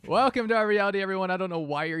Welcome to our reality, everyone. I don't know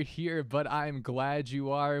why you're here, but I'm glad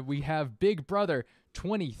you are. We have Big Brother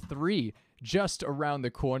 23 just around the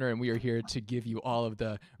corner, and we are here to give you all of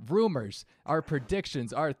the rumors, our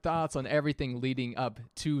predictions, our thoughts on everything leading up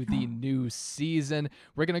to the new season.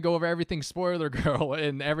 We're going to go over everything Spoiler Girl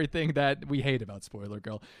and everything that we hate about Spoiler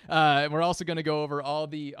Girl. We're also going to go over all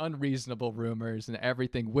the unreasonable rumors and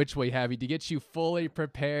everything which way have you to get you fully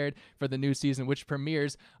prepared for the new season, which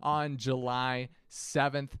premieres on July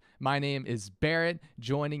 7th. My name is Barrett.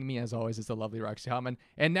 Joining me, as always, is the lovely Roxy Hotman.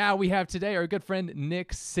 And now we have today our good friend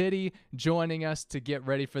Nick City joining us to get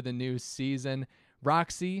ready for the new season.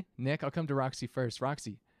 Roxy, Nick, I'll come to Roxy first.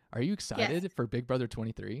 Roxy, are you excited for Big Brother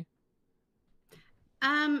 23?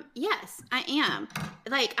 Yes, I am.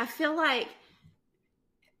 Like, I feel like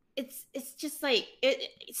it's just like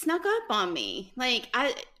it snuck up on me. Like, I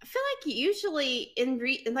feel like usually in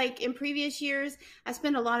previous years I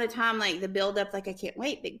spend a lot of time like the build up, like I can't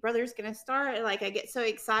wait, Big Brother's gonna start, like I get so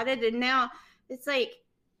excited, and now it's like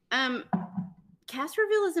cast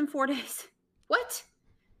reveal is in 4 days. What?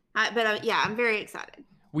 Yeah, I'm very excited.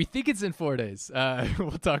 We think it's in 4 days.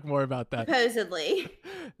 We'll talk more about that. Supposedly.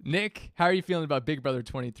 Nick, how are you feeling about Big Brother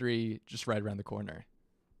 23 just right around the corner?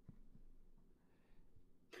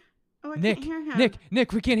 Oh, Nick, can't hear him.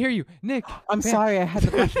 Nick, we can't hear you. Nick, I'm sorry, I had the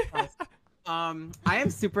question first. I am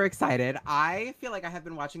super excited. I feel like I have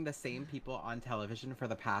been watching the same people on television for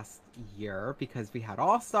the past year because we had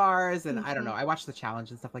All Stars and I don't know, I watched the challenge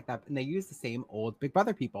and stuff like that, and they use the same old Big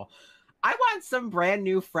Brother people. I want some brand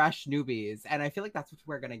new, fresh newbies, and I feel like that's what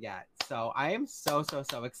we're gonna get. So I am so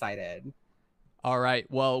excited. All right.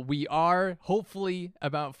 Well, we are hopefully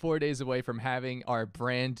about 4 days away from having our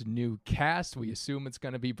brand new cast. We assume it's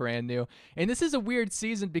going to be brand new. And this is a weird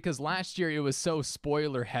season because last year it was so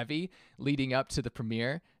spoiler heavy leading up to the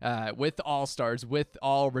premiere with All Stars, with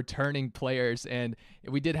all returning players. And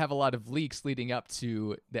we did have a lot of leaks leading up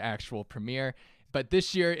to the actual premiere. But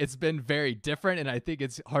this year, it's been very different, and I think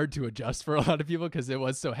it's hard to adjust for a lot of people because it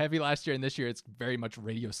was so heavy last year, and this year it's very much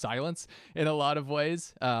radio silence in a lot of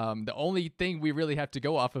ways. The only thing we really have to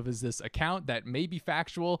go off of is this account that may be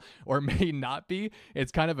factual or may not be.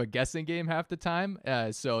 It's kind of a guessing game half the time.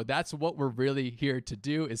 So that's what we're really here to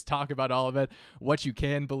do, is talk about all of it, what you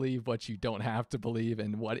can believe, what you don't have to believe,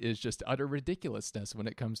 and what is just utter ridiculousness when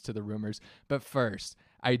it comes to the rumors. But first,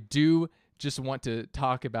 I do just want to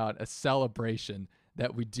talk about a celebration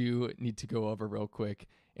that we do need to go over real quick.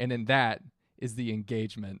 And in that is the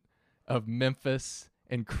engagement of Memphis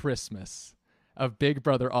and Christmas, of Big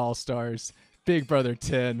Brother All-Stars, Big Brother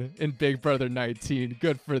 10, and Big Brother 19.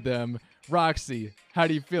 Good for them. Roxy, how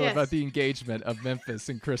do you feel about the engagement of Memphis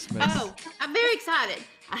and Christmas? Oh, I'm very excited.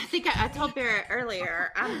 I think I told Barrett earlier,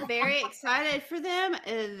 I'm very excited for them.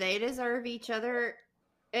 They deserve each other.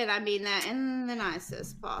 And I mean that in the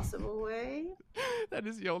nicest possible way. That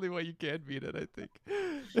is the only way you can mean it, I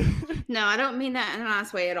think. No, I don't mean that in a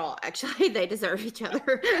nice way at all. Actually, they deserve each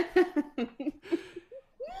other.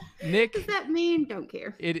 Nick, does that mean? Don't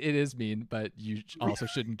care. It is mean, but you also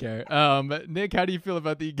shouldn't care. Nick, how do you feel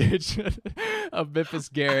about the engagement of Memphis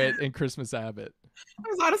Garrett and Christmas Abbott? I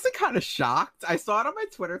was honestly kind of shocked. I saw it on my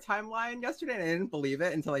Twitter timeline yesterday, and I didn't believe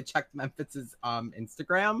it until I checked Memphis's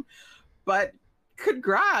Instagram. But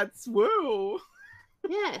congrats, woo.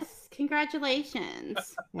 Yes, congratulations.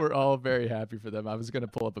 We're all very happy for them. I was going to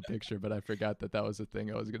pull up a picture, but I forgot that was a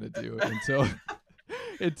thing I was going to do until I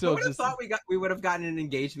would have thought we would have gotten an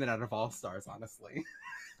engagement out of All Stars, honestly.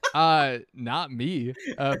 Not me.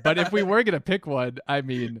 But if we were going to pick one, I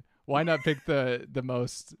mean, why not pick the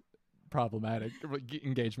most problematic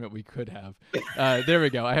engagement we could have? There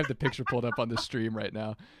we go. I have the picture pulled up on the stream right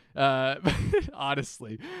now.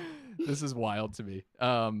 Honestly, this is wild to me.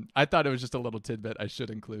 I thought it was just a little tidbit I should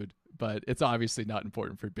include, but it's obviously not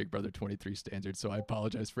important for Big Brother 23 standards. So I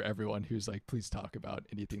apologize for everyone who's like, please talk about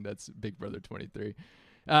anything that's Big Brother 23.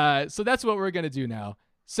 So that's what we're going to do now.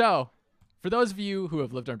 So for those of you who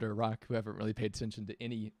have lived under a rock, who haven't really paid attention to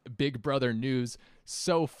any Big Brother news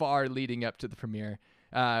so far leading up to the premiere,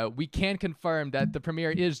 we can confirm that the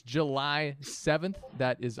premiere is July 7th.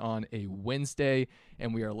 That is on a Wednesday,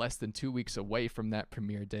 and we are less than 2 weeks away from that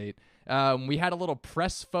premiere date. We had a little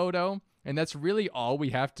press photo, and that's really all we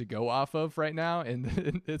have to go off of right now.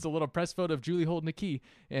 And it's a little press photo of Julie holding a key,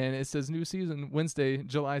 and it says new season Wednesday,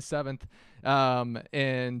 July 7th.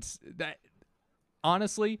 And that,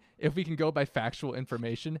 honestly, if we can go by factual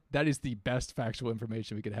information, that is the best factual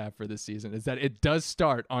information we could have for this season, is that it does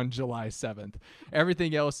start on July 7th.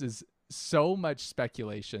 Everything else is so much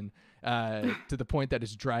speculation to the point that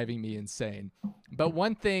it's driving me insane. But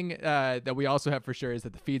one thing that we also have for sure is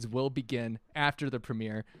that the feeds will begin after the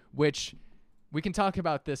premiere, which we can talk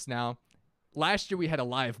about this now. Last year we had a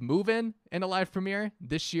live move-in and a live premiere.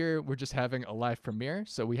 This year we're just having a live premiere,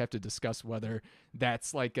 so we have to discuss whether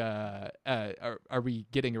that's like are we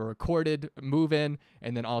getting a recorded move-in,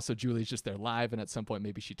 and then also Julie's just there live, and at some point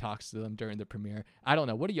maybe she talks to them during the premiere. I don't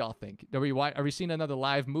know. What do y'all think? Are we seeing another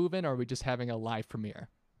live move-in, or are we just having a live premiere?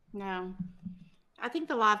 No, I think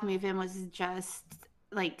the live move-in was just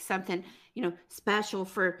like something, special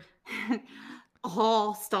for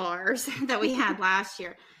all stars that we had last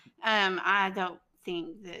year. I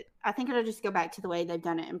think it'll just go back to the way they've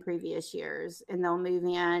done it in previous years, and they'll move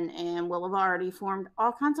in and we'll have already formed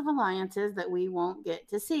all kinds of alliances that we won't get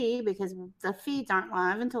to see because the feeds aren't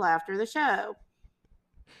live until after the show.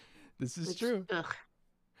 This is true.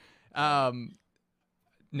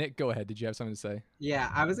 Nick, go ahead. Did you have something to say? Yeah,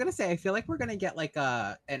 I was gonna say I feel like we're gonna get like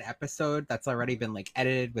an episode that's already been like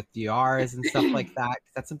edited with DRs and stuff like that.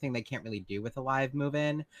 'Cause that's something they can't really do with a live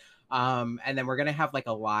move-in. And then we're gonna have like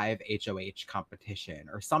a live HOH competition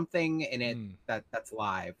or something in it that's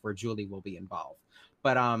live where Julie will be involved.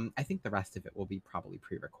 But I think the rest of it will be probably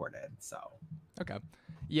pre-recorded. So okay,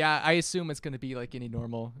 yeah, I assume it's gonna be like any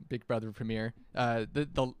normal Big Brother premiere.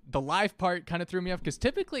 The live part kind of threw me off because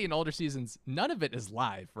typically in older seasons none of it is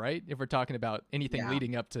live, right? If we're talking about anything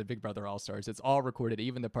leading up to Big Brother All Stars, it's all recorded,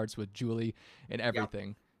 even the parts with Julie and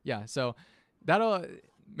everything. Yep. Yeah, so that'll.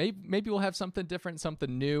 Maybe we'll have something different,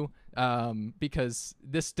 something new, because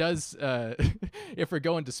this does, if we're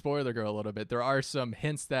going to spoiler girl a little bit, there are some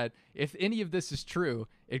hints that if any of this is true,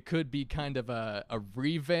 it could be kind of a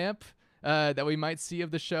revamp that we might see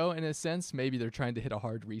of the show in a sense. Maybe they're trying to hit a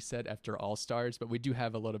hard reset after All Stars, but we do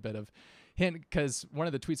have a little bit of hint because one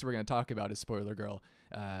of the tweets we're going to talk about is spoiler girl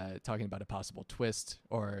talking about a possible twist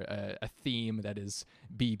or a theme that is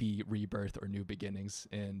BB rebirth or new beginnings.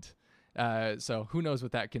 And so who knows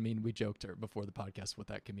what that can mean. We joked before the podcast what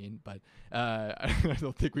that can mean, but I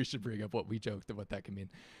don't think we should bring up what we joked and what that can mean.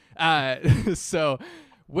 So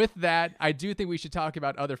with that, I do think we should talk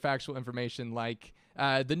about other factual information like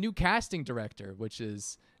the new casting director, which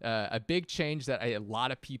is a big change that a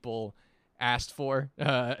lot of people asked for,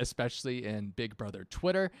 especially in Big Brother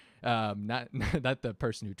Twitter. Not the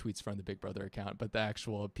person who tweets from the Big Brother account, but the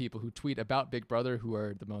actual people who tweet about Big Brother, who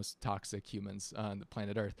are the most toxic humans on the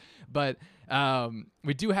planet Earth. But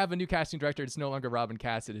we do have a new casting director. It's no longer Robin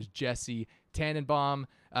Cass. It is Jesse Tannenbaum,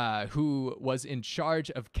 who was in charge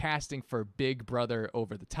of casting for Big Brother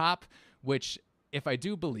Over the Top, which, if I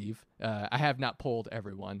do believe, I have not polled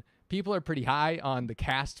everyone. People are pretty high on the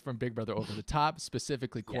cast from Big Brother Over the Top,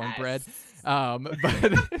 specifically Cornbread. Yes.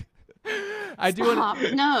 But I do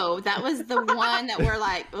want No, that was the one that we're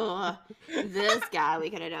like, oh, this guy we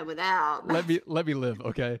could have done without. Let me live,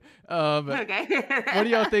 okay? Okay. What do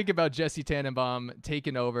y'all think about Jesse Tannenbaum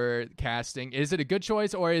taking over casting? Is it a good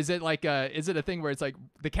choice, or is it like is it a thing where it's like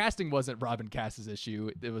the casting wasn't Robin Cass's issue,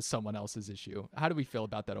 it was someone else's issue? How do we feel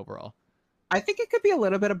about that overall? I think it could be a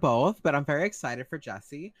little bit of both, but I'm very excited for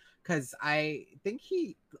Jesse because I think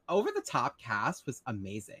Over the Top cast was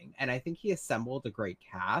amazing. And I think he assembled a great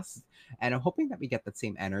cast. And I'm hoping that we get that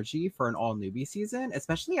same energy for an all newbie season,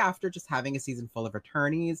 especially after just having a season full of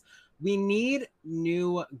returnees. We need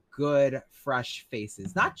new, good, fresh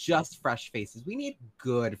faces, not just fresh faces. We need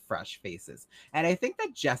good, fresh faces. And I think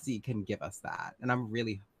that Jesse can give us that. And I'm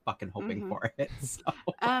really fucking hoping for it. So.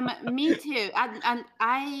 Me too.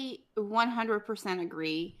 I 100%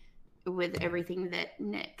 agree with everything that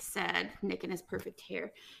Nick said. Nick and his perfect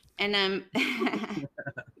hair, and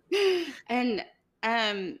and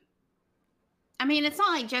I mean, it's not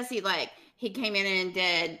like Jesse like he came in and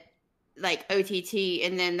did like OTT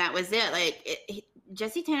and then that was it. Like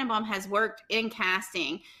Jesse Tannenbaum has worked in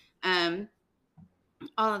casting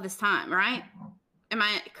all of this time, right? Am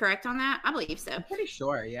I correct on that? I believe so. I'm pretty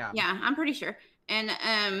sure, yeah. Yeah, I'm pretty sure. And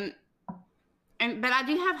but I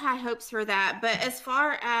do have high hopes for that. But as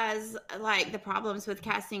far as like the problems with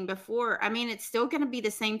casting before, I mean, it's still going to be the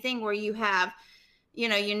same thing where you have, you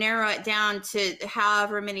narrow it down to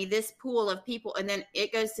however many, this pool of people, and then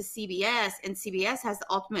it goes to CBS, and CBS has the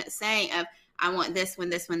ultimate say of, I want this one,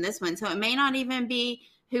 this one, this one. So it may not even be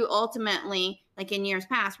who ultimately, like in years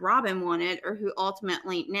past, Robin wanted, or who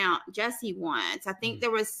ultimately now Jesse wants. I think there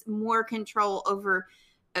was more control over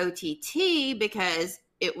OTT because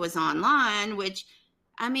it was online, which,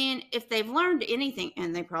 I mean, if they've learned anything,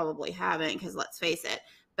 and they probably haven't, because let's face it,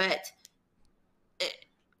 but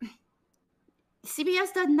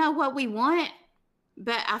CBS doesn't know what we want.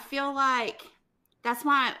 But I feel like that's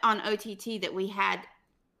why on OTT that we had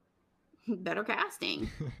better casting.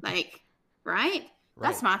 Like, right?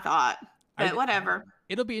 That's my thought. But whatever.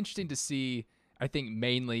 It'll be interesting to see. I think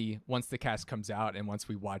mainly once the cast comes out and once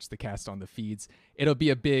we watch the cast on the feeds, it'll be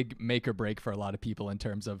a big make or break for a lot of people in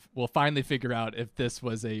terms of we'll finally figure out if this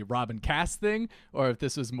was a Robin cast thing or if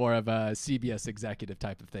this was more of a CBS executive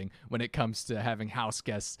type of thing when it comes to having house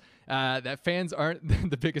guests that fans aren't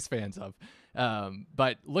the biggest fans of.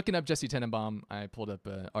 But looking up Jesse Tenenbaum, I pulled up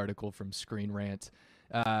an article from Screen Rant.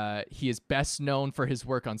 He is best known for his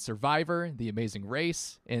work on Survivor, The Amazing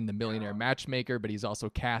Race, and The Millionaire Matchmaker, but he's also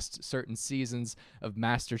cast certain seasons of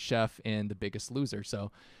MasterChef and The Biggest Loser.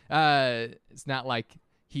 So it's not like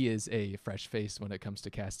he is a fresh face when it comes to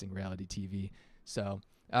casting reality TV. So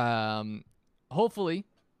hopefully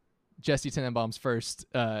Jesse Tenenbaum's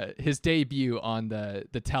his debut on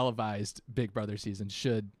the televised Big Brother season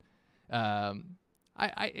should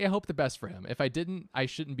I hope the best for him. If I didn't, I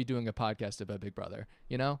shouldn't be doing a podcast about Big Brother,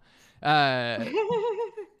 you know?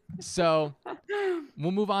 So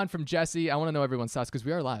we'll move on from Jesse. I want to know everyone's thoughts because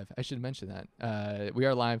we are live. I should mention that. We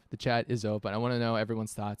are live. The chat is open. I want to know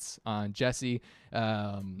everyone's thoughts on Jesse.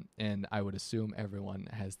 And I would assume everyone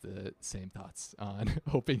has the same thoughts on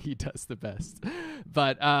hoping he does the best.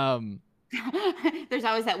 But there's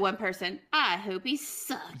always that one person. I hope he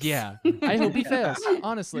sucks. Yeah, I hope he fails.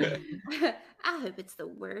 Honestly, I hope it's the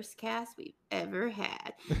worst cast we've ever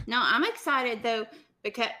had. No, I'm excited though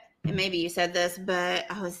because and maybe you said this, but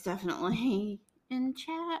I was definitely in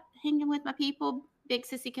chat hanging with my people. Big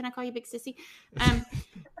Sissy, can I call you Big Sissy?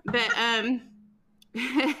 But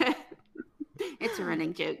it's a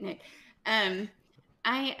running joke, Nick. I'm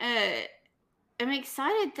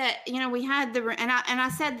excited that, you know, we had and I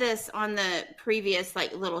said this on the previous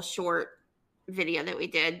like little short video that we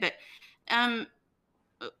did, but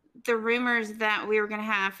the rumors that we were going to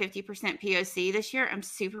have 50% POC this year, I'm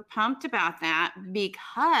super pumped about that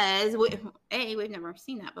because we've never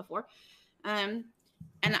seen that before. And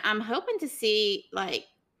I'm hoping to see like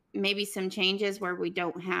maybe some changes where we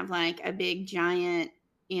don't have like a big giant,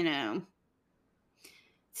 you know,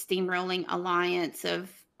 steamrolling alliance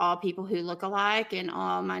of all people who look alike and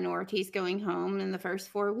all minorities going home in the first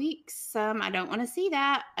 4 weeks. I don't want to see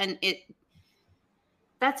that. And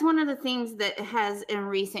that's one of the things that has in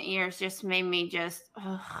recent years just made me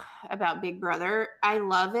about Big Brother. I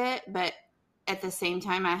love it, but at the same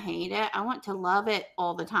time, I hate it. I want to love it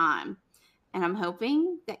all the time. And I'm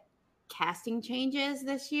hoping that casting changes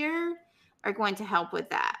this year are going to help with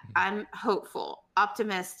that. I'm hopeful,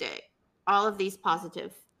 optimistic, all of these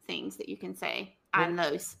positive things that you can say on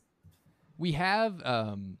those. We have,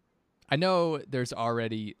 I know there's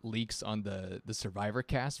already leaks on the Survivor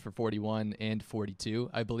cast for 41 and 42,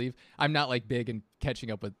 I believe. I'm not like big in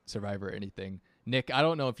catching up with Survivor or anything. Nick, I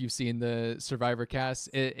don't know if you've seen the Survivor cast,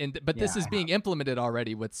 but this is being implemented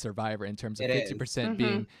already with Survivor in terms of 50%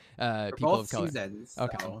 being people of color. Seasons,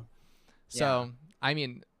 okay. So, I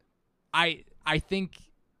mean, I think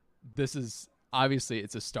this is obviously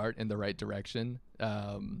it's a start in the right direction.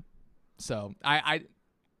 So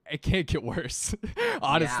it can't get worse.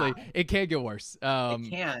 Honestly, it can't get worse. It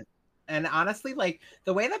can't. And honestly, like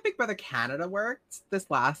the way that Big Brother Canada worked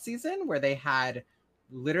this last season, where they had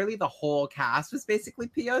literally the whole cast was basically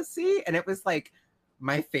POC, and it was like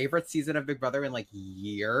my favorite season of Big Brother in like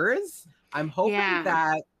years. I'm hoping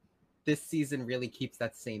that this season really keeps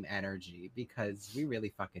that same energy because we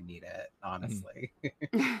really fucking need it, honestly.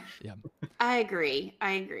 Yeah. I agree.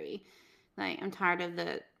 Like I'm tired of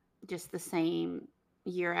the same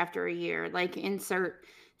year after year, like insert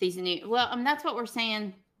these new, that's what we're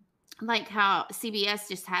saying, like how CBS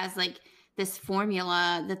just has like this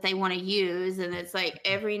formula that they want to use, and it's like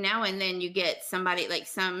every now and then you get somebody like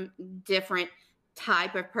some different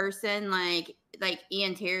type of person, like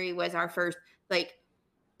Ian Terry was our first like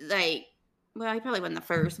well, he probably wasn't the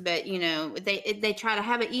first, but you know, they try to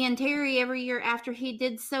have an Ian Terry every year after he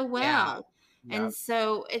did so well. And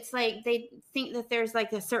so it's like they think that there's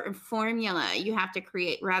like a certain formula you have to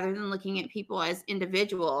create rather than looking at people as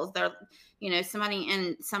individuals. They're, you know, somebody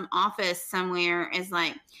in some office somewhere is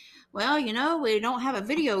like, well, you know, we don't have a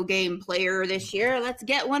video game player this year. Let's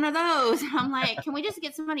get one of those. I'm like, can we just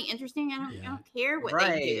get somebody interesting? I don't care what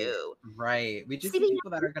they do. Right. We just need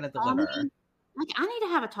people that are going to deliver. Like, I need to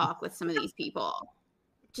have a talk with some of these people.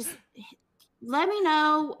 Just let me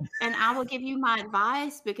know, and I will give you my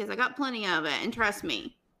advice because I got plenty of it. And trust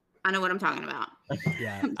me, I know what I'm talking about.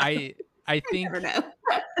 Yeah, I think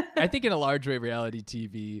I think in a large way, reality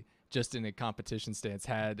TV, just in a competition stance,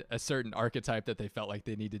 had a certain archetype that they felt like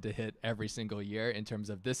they needed to hit every single year in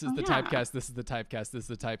terms of this is the typecast, this is the typecast, this is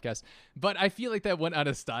the typecast. But I feel like that went out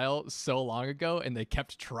of style so long ago, and they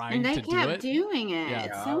kept trying to do it. Doing it. Yeah.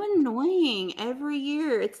 It's so annoying every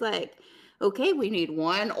year. It's like, okay, we need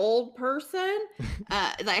one old person.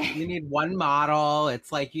 Like You need one model.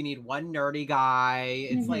 It's like you need one nerdy guy.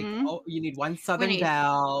 It's like, Mhm. oh, you need one we Southern need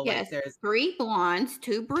Belle. Like yes, there's 3 blondes,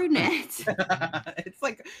 2 brunettes. it's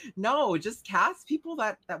like, no, just cast people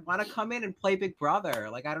that want to come in and play Big Brother.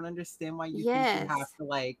 Like, I don't understand why you think you have Yes. to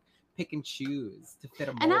like pick and choose to fit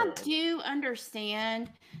a And I mold. do understand,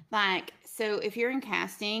 like, so if you're in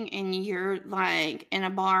casting and you're like in a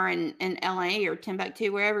bar in LA or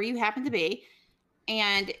Timbuktu, wherever you happen to be,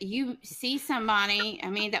 and you see somebody, I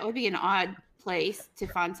mean, that would be an odd place to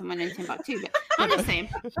find someone in Timbuktu, but I'm just saying,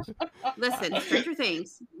 listen, stranger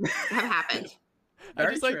things have happened. I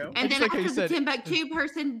Very just like, true. I And just then like how you after the said, Timbuktu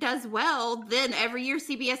person does well, then every year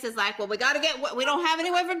CBS is like, well, we got to get, we don't have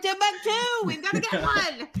anyone from Timbuktu. We've got to get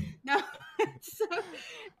one. No. So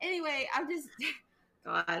anyway, I'm just,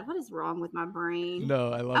 God, what is wrong with my brain?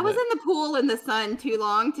 no, I love I was it. in the pool in the sun too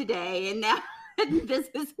long today, and now this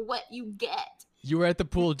is what you get. You were at the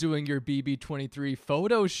pool doing your BB23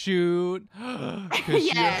 photo shoot. 'Cause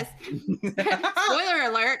you- Yes. Spoiler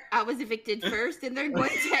alert, I was evicted first, and they're going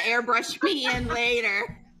to airbrush me in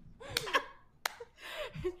later.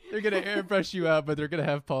 They're going to airbrush you out, but they're going to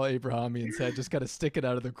have Paul Abrahamian's head just kind of sticking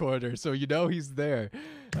out of the corner. So you know he's there.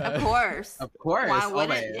 Of course. Of course. Why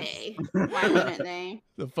wouldn't always. they? Why wouldn't they?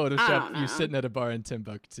 The I Photoshop don't you know. sitting at a bar in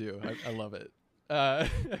Timbuktu. I love it.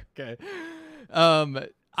 Okay.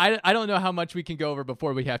 I don't know how much we can go over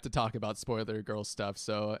before we have to talk about Spoiler Girl stuff.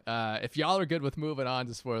 So if y'all are good with moving on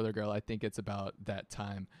to Spoiler Girl, I think it's about that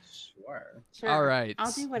time. Sure. Sure. All right.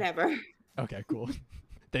 I'll do whatever. Okay, cool.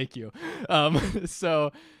 Thank you.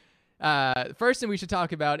 So first thing we should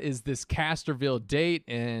talk about is this cast reveal date,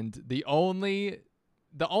 and the only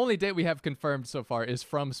date we have confirmed so far is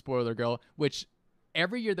from Spoiler Girl, which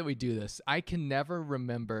every year that we do this, I can never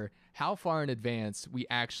remember how far in advance we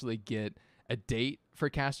actually get a date for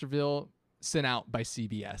cast reveal sent out by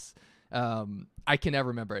CBS. I can never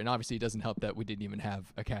remember, and obviously it doesn't help that we didn't even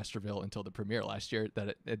have a cast reveal until the premiere last year.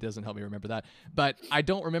 That it doesn't help me remember that, but I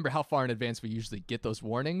don't remember how far in advance we usually get those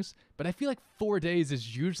warnings. But I feel like 4 days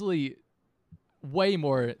is usually way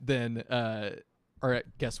more than, or I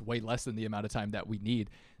guess way less than the amount of time that we need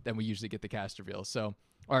than we usually get the cast reveal. So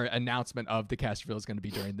our announcement of the cast reveal is going to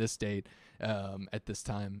be during this date at this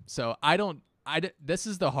time. So this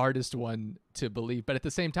is the hardest one to believe, but at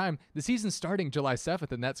the same time, the season's starting July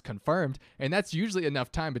 7th, and that's confirmed, and that's usually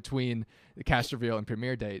enough time between the cast reveal and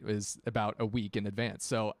premiere date is about a week in advance.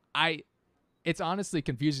 So it's honestly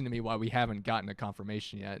confusing to me why we haven't gotten a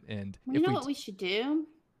confirmation yet. And You know what we should do?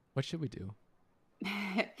 what should we do?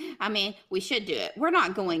 I mean, we should do it. We're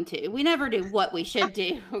not going to. We never do what we should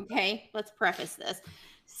do. Okay. Let's preface this.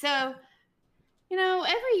 So,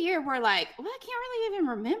 every year we're like, well, I can't really even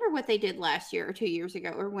remember what they did last year or 2 years ago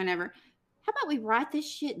or whenever. How about we write this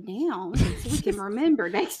shit down so we can remember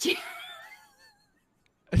next year?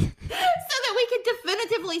 So that we can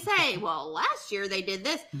definitively say, well, last year they did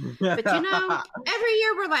this. But every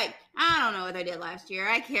year we're like, I don't know what they did last year.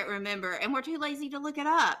 I can't remember. And we're too lazy to look it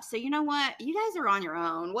up. So you know what? You guys are on your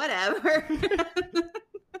own. Whatever.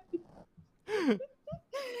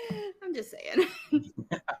 I'm just saying. Just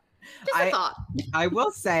a thought. I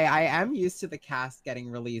will say I am used to the cast getting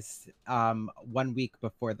released 1 week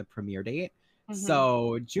before the premiere date.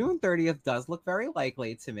 So June 30th does look very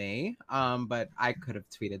likely to me. But I could have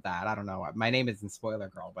tweeted that. I don't know. My name isn't Spoiler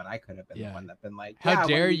Girl, but I could have been the one that been like, how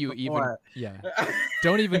dare 1 week you before. even? Yeah.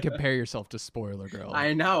 Don't even compare yourself to Spoiler Girl.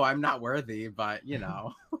 I know I'm not worthy, but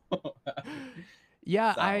Yeah,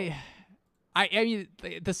 So. I mean,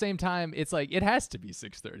 at the same time, it's like it has to be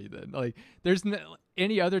 6:30 then. Like, there's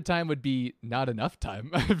any other time would be not enough time.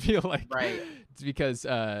 I feel like, Right. It's because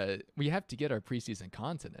we have to get our preseason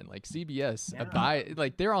content in. Like CBS, Yeah.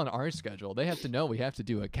 they're on our schedule. They have to know we have to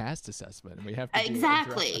do a cast assessment, and we have to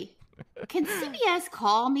Exactly. Can CBS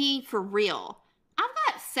call me for real? I've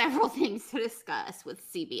got several things to discuss with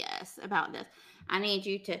CBS about this. I need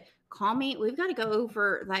you to call me. We've got to go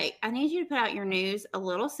over. I need you to put out your news a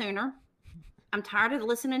little sooner. I'm tired of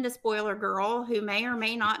listening to Spoiler Girl, who may or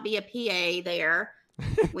may not be a PA there.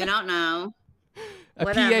 We don't know. a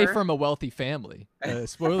Whatever. PA from a wealthy family.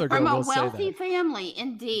 Spoiler Girl From a will say wealthy that. family,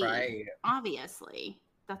 indeed. Right. Obviously.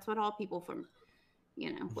 That's what all people from,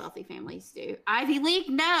 wealthy families do. Ivy League,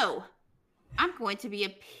 no. I'm going to be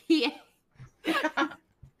a PA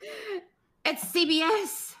at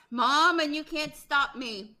CBS, Mom, and you can't stop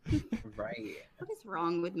me. Right. What is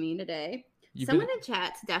wrong with me today? You've Someone been- in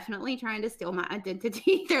chat's definitely trying to steal my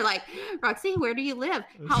identity. They're like, Roxy, where do you live?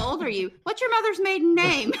 How old are you? What's your mother's maiden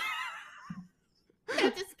name?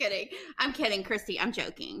 I'm just kidding. I'm kidding, Christy. I'm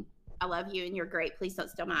joking. I love you and you're great. Please don't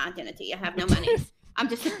steal my identity. I have no money. I'm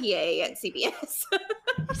just a PA at CBS.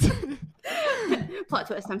 Plot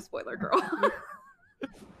twist, I'm spoiler girl.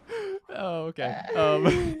 Oh,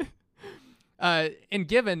 okay. And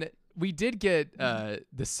given we did get the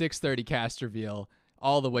 6:30 cast reveal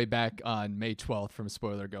all the way back on May 12th from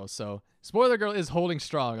Spoiler Girl. So Spoiler Girl is holding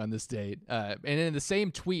strong on this date. And in the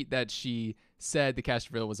same tweet that she said the cast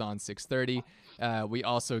reveal was on 6:30, we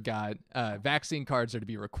also got vaccine cards are to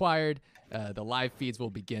be required. The live feeds will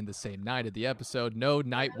begin the same night of the episode. No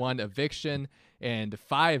night one eviction, and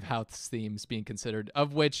 5 house themes being considered,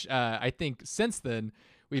 of which I think since then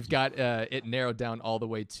we've got it narrowed down all the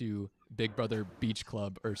way to Big Brother Beach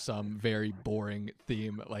Club or some very boring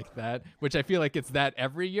theme like that, which I feel like it's that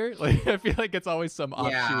every year. Like I feel like it's always some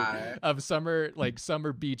offshoot of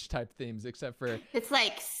summer beach type themes, except for it's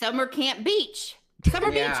like summer camp beach,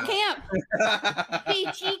 summer beach camp,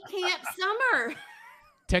 beachy camp summer,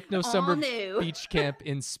 techno summer beach camp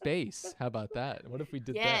in space. How about that? What if we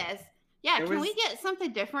did that? Yes. Yeah, can we get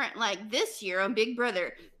something different like this year on Big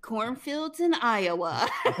Brother? Cornfields in Iowa.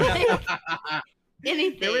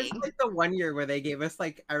 Anything. There was like the one year where they gave us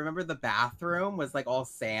like, I remember the bathroom was like all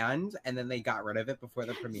sand and then they got rid of it before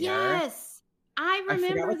the premiere. Yes, I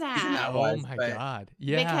remember that. Oh my God.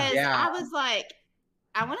 Yeah. Because I was like,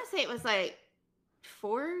 I want to say it was like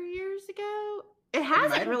 4 years ago. It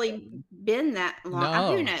hasn't really been that long.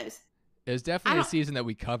 No. Who knows? It was definitely a season that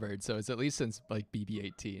we covered. So it's at least since like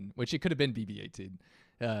BB18, which it could have been BB18.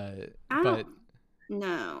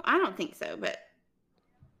 No, I don't think so. But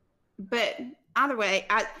either way,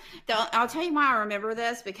 I'll tell you why I remember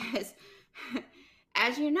this, because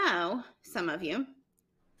as you know, some of you,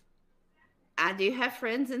 I do have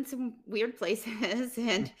friends in some weird places,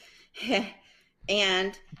 and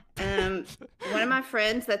one of my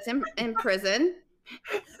friends that's in prison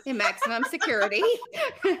in maximum security.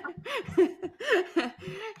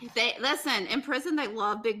 Listen, in prison they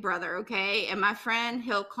love Big Brother, okay? And my friend,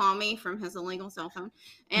 he'll call me from his illegal cell phone,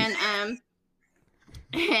 and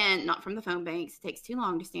not from the phone banks. It takes too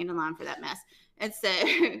long to stand in line for that mess. And so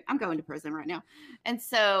I'm going to prison right now. And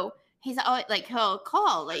so he's always like, he'll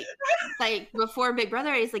call like before Big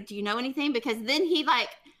Brother. He's like, do you know anything? Because then he like,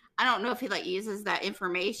 I don't know if he like uses that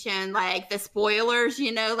information, like the spoilers,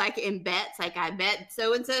 you know, like in bets, like I bet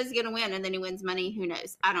so-and-so is going to win. And then he wins money. Who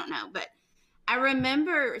knows? I don't know. But I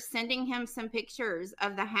remember sending him some pictures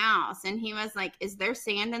of the house, and he was like, is there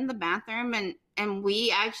sand in the bathroom? And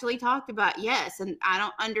we actually talked about, yes. And I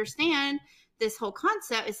don't understand this whole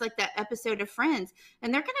concept. It's like that episode of Friends,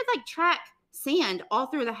 and they're going to like track sand all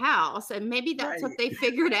through the house. And maybe that's what they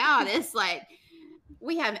figured out. It's like,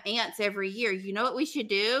 we have ants every year. You know what we should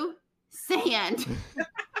do? Sand.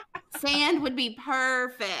 Sand would be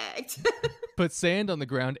perfect. Put sand on the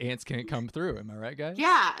ground, ants can't come through. Am I right, guys?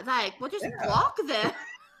 Yeah, like we'll just block them.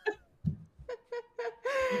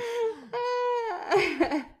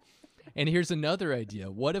 And here's another idea.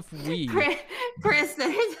 What if we Chris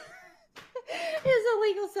his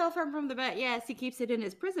illegal cell phone from the back. Yes, he keeps it in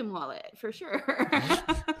his prison wallet for sure.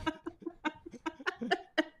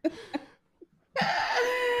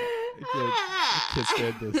 I can't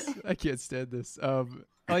stand this. I can't stand this.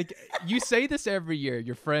 Like you say this every year,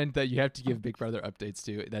 your friend that you have to give Big Brother updates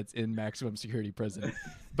to that's in maximum security prison.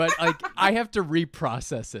 But like I have to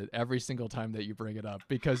reprocess it every single time that you bring it up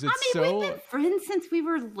because it's we've been friends since we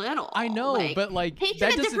were little. I know, but like he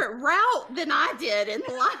took a different route than I did in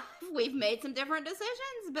life. We've made some different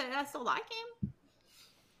decisions, but I still like him.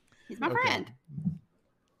 He's my friend.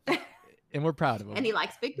 And we're proud of him. And he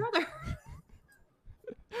likes Big Brother.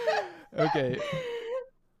 Okay.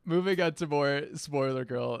 Moving on to more Spoiler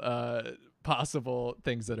Girl possible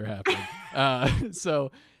things that are happening.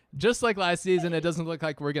 So just like last season, it doesn't look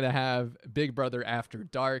like we're going to have Big Brother After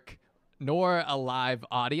Dark nor a live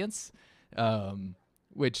audience,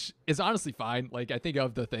 which is honestly fine. Like I think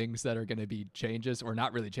of the things that are going to be changes, or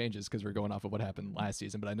not really changes because we're going off of what happened last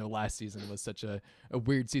season, but I know last season was such a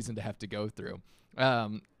weird season to have to go through.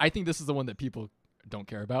 I think this is the one that people don't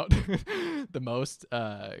care about the most,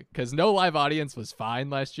 because no live audience was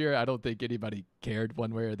fine last year. I don't think anybody cared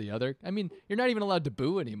one way or the other. I mean, you're not even allowed to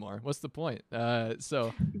boo anymore. What's the point?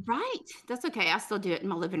 So right, that's okay. I still do it in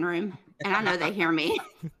my living room, and I know they hear me.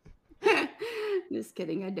 Just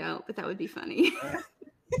kidding, I don't, but that would be funny.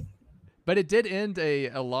 But it did end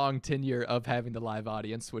a long tenure of having the live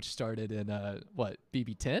audience, which started in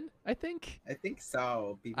BB10, I think. I think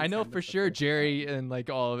so. BB10 I know for sure Jerry and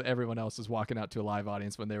like everyone else was walking out to a live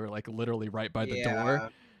audience when they were like literally right by the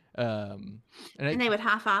door. And they would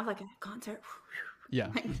high five like a concert.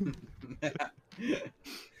 Yeah.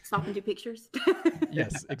 Stop and do pictures.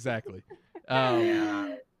 Yes, exactly.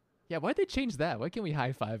 Yeah, why'd they change that? Why can't we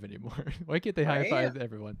high five anymore? Why can't they high five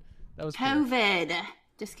everyone? That was cool. COVID.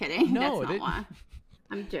 Just kidding. No, That's not why.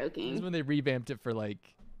 I'm This is joking. when they revamped it for like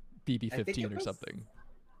I think BB-15 it or was something.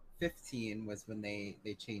 15 was when they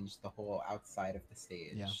changed the whole outside of the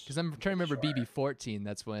stage. Yeah, because I'm trying to remember Sure. BB-14.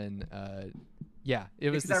 That's when, yeah, it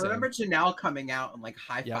was Because the I same. remember Janelle coming out and like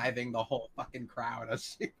high Yep. fiving the whole fucking crowd as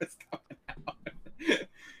she was coming out.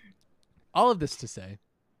 All of this to say,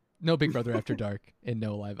 no Big Brother After Dark and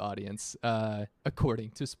no live audience,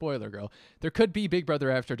 according to Spoiler Girl. There could be Big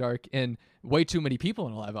Brother After Dark and way too many people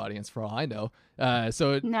in a live audience for all I know. No,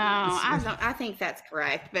 I think that's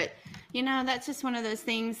correct. But, that's just one of those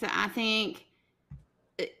things that I think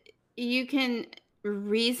you can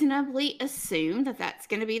reasonably assume that that's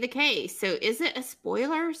going to be the case. So is it a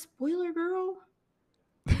spoiler girl?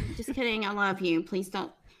 Just kidding. I love you. Please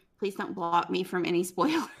don't block me from any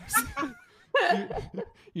spoilers.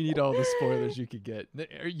 You need all the spoilers you could get.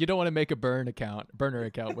 You don't want to make a burner account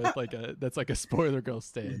with that's like a Spoiler Girl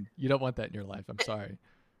stand. You don't want that in your life. I'm sorry.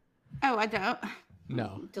 Oh, I don't.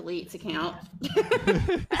 No. Deletes account.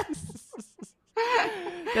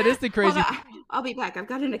 That is the crazy. Hold on. I'll be back. I've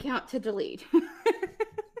got an account to delete.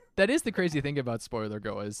 That is the crazy thing about Spoiler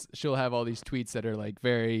Girl is she'll have all these tweets that are like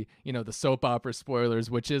very, the soap opera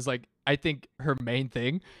spoilers, which is like I think her main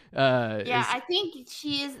thing. I think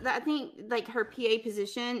she is. I think like her PA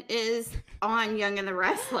position is on Young and the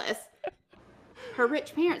Restless. Her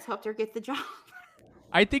rich parents helped her get the job.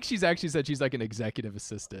 I think she's actually said she's like an executive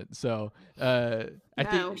assistant. So I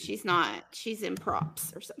think she's not. She's in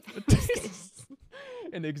props or something.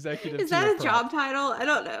 an executive. Is that a job title? I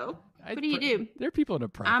don't know. What do you do? There are people in a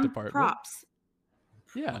prop department. Props.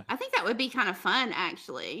 Yeah. I think that would be kind of fun,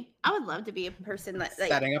 actually. I would love to be a person that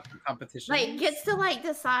setting up the competition. Like gets to like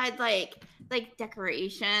decide like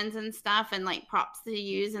decorations and stuff and like props to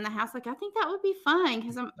use in the house. Like I think that would be fun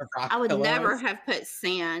because I would never have put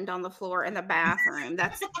sand on the floor in the bathroom.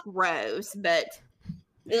 That's gross, but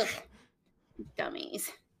ugh,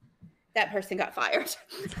 dummies. That person got fired.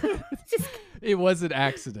 It was an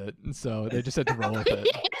accident, so they just had to roll with it.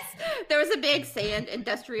 Yes. There was a big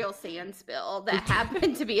industrial sand spill that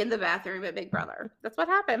happened to be in the bathroom at Big Brother. That's what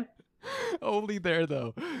happened. Only there,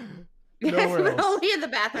 though. Yes, Nowhere else. only in the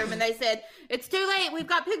bathroom, and they said, "It's too late. We've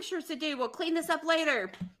got pictures to do. We'll clean this up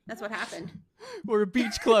later." That's what happened. We're a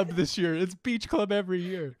beach club this year. It's beach club every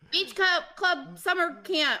year. Beach club summer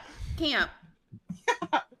camp.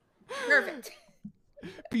 Perfect.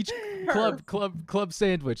 Beach club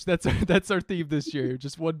sandwich. That's our theme this year.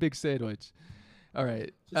 Just one big sandwich. All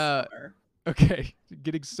right. Okay.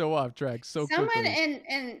 Getting so off track so Someone quickly.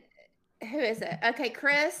 and who is it? Okay,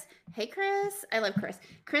 Chris. Hey, Chris. I love Chris.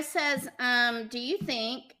 Chris says, do you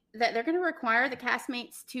think that they're going to require the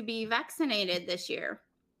castmates to be vaccinated this year?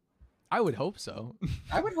 I would hope so.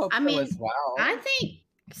 I would hope so as well. I think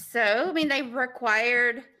so. I mean, they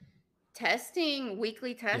required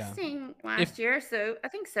weekly testing last year, so I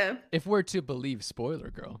think so. If we're to believe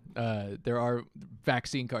Spoiler Girl, there are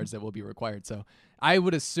vaccine cards that will be required. So I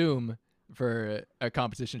would assume for a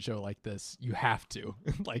competition show like this, you have to.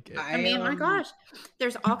 I mean, my gosh,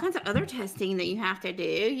 there's all kinds of other testing that you have to do.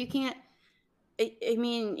 You can't. I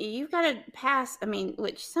mean, you've got to pass. I mean,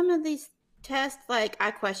 which some of these tests, like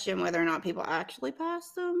I question whether or not people actually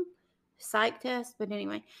pass them. Psych test, but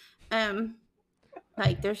anyway,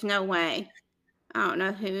 like there's no way. I don't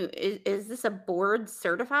know who is this a board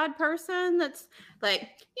certified person that's like,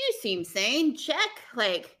 you seem sane, check.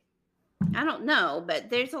 Like, I don't know, but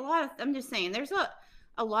there's I'm just saying there's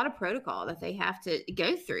a lot of protocol that they have to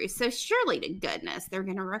go through. So surely to goodness, they're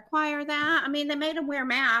going to require that. I mean, they made them wear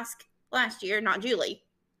masks last year, not Julie.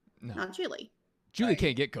 No. Not Julie. Julie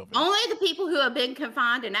can't get COVID. Only the people who have been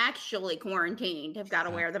confined and actually quarantined have got to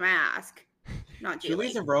wear the mask. Not Julie.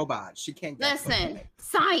 Julie's a robot. She can't get Listen, COVID.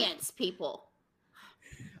 science, people.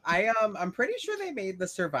 I'm pretty sure they made the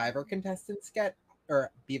Survivor contestants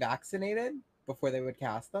be vaccinated before they would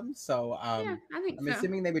cast them. So Yeah, I think I'm so.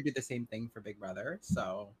 assuming they would do the same thing for Big Brother.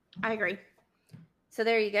 So I agree. So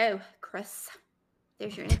there you go, Chris.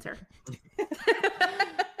 There's your answer.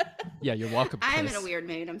 Yeah, you're welcome. I am in Chris. a weird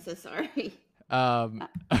mood. I'm so sorry. All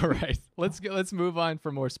right, let's move on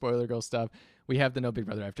for more Spoiler Girl stuff. We have the No Big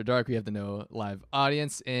Brother After Dark. We have the no live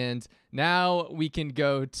audience, and now we can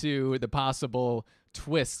go to the possible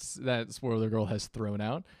twists that Spoiler Girl has thrown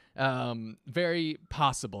out. Very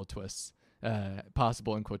possible twists,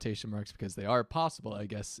 possible in quotation marks because they are possible, I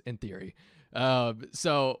guess, in theory.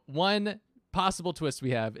 So one possible twist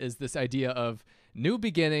we have is this idea of new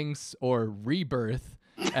beginnings or rebirth,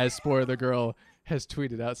 as Spoiler Girl has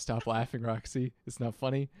tweeted out. Stop laughing, Roxy. It's not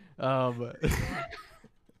funny.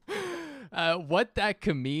 What that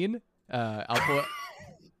could mean,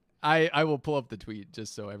 I will pull up the tweet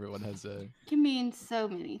just so everyone has a. Can mean so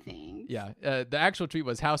many things. Yeah, the actual tweet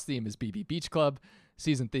was house theme is BB Beach Club,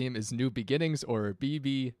 season theme is New Beginnings or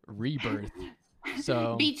BB Rebirth.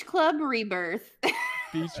 So Beach Club Rebirth.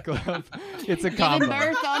 Beach Club, it's a Giving combo.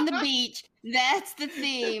 birth on the beach. That's the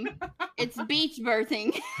theme. It's beach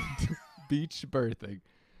birthing. Beach birthing,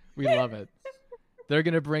 we love it. They're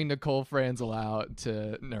gonna bring Nicole Franzel out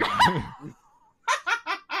to. No.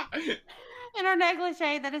 In her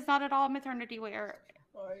negligee that is not at all maternity wear.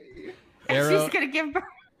 Arrow, She's gonna give birth.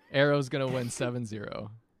 Arrow's gonna win 7-0.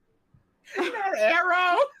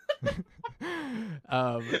 Arrow.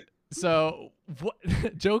 So what,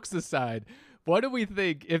 jokes aside, what do we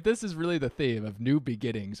think, if this is really the theme of New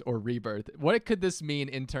Beginnings or Rebirth, what could this mean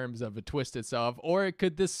in terms of a twist itself? Or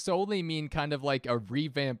could this solely mean kind of like a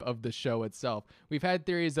revamp of the show itself? We've had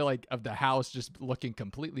theories that like of the house just looking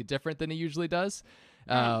completely different than it usually does.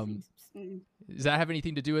 Does that have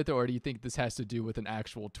anything to do with it, or do you think this has to do with an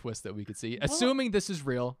actual twist that we could see? Assuming this is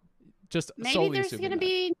real, just Maybe solely there's assuming going to that.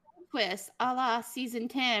 be a twist a la season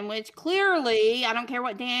 10, which clearly, I don't care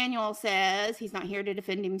what Daniel says, he's not here to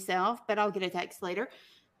defend himself, but I'll get a text later.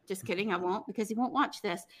 Just kidding, I won't, because he won't watch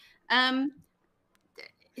this.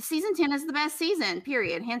 Season 10 is the best season,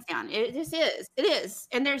 period, hands down. It just is. It is.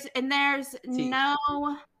 And there's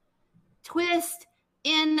no twist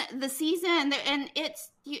in the season, and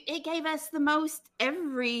it gave us the most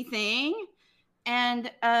everything. And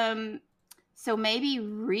so maybe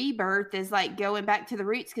Rebirth is like going back to the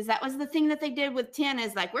roots, because that was the thing that they did with 10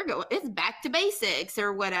 is like it's back to basics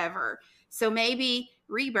or whatever. So maybe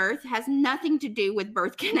Rebirth has nothing to do with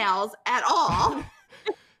birth canals at all.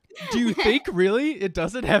 Do you think really it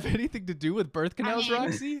doesn't have anything to do with birth canals, mean,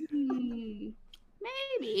 Roxy?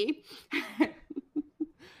 Maybe.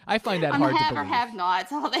 I find that On hard the to have or believe. have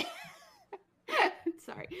nots, all they.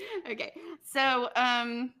 Sorry. Okay. So,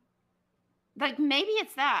 like maybe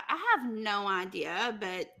it's that. I have no idea,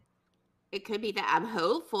 but it could be that I'm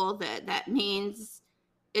hopeful that means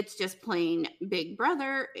it's just plain Big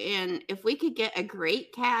Brother. And if we could get a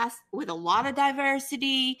great cast with a lot of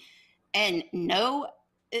diversity and no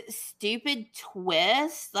stupid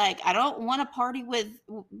twist, like I don't want to party with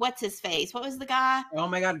what's his face. What was the guy? Oh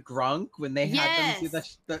my god, Grunk, when they had them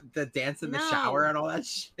do the dance in the shower and all that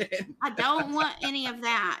shit. I don't want any of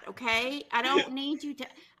that, okay? I don't need you to.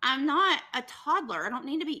 I'm not a toddler. I don't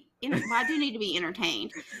need to be. Well, I do need to be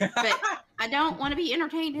entertained, but I don't want to be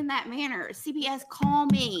entertained in that manner. CBS, call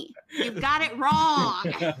me. You've got it wrong.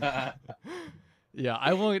 Yeah,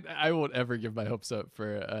 I won't ever give my hopes up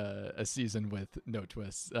for a season with no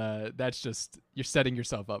twists. That's just, you're setting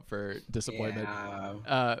yourself up for disappointment.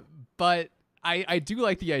 Yeah. But I do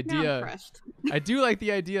like the Now I'm idea. crushed. I do like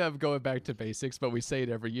the idea of going back to basics, but we say it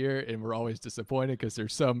every year and we're always disappointed because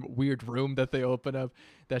there's some weird room that they open up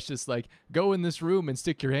that's just like, go in this room and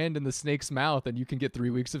stick your hand in the snake's mouth and you can get 3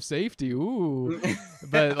 weeks of safety. Ooh.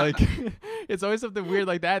 But like, it's always something weird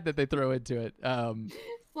like that they throw into it.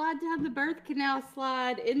 Slide down the birth canal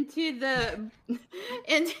slide into the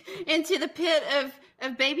pit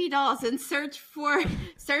of baby dolls and search for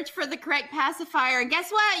the correct pacifier. And guess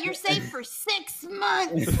what? You're safe for 6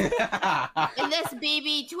 months in this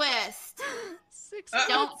BB twist. 6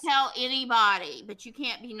 Don't tell anybody, but you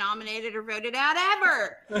can't be nominated or voted out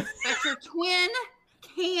ever. But your twin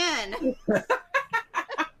can.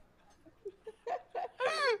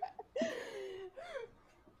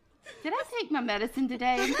 Did I take my medicine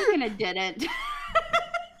today? I'm thinking I didn't.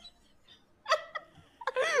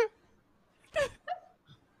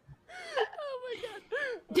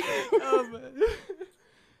 Oh my god.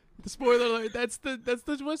 Spoiler alert, that's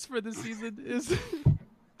the twist for this season is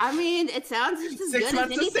I mean, it sounds just as 6 good as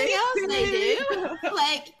months of anything else they safety. do.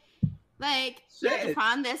 Like you have to Shit.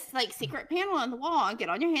 find this like secret panel on the wall and get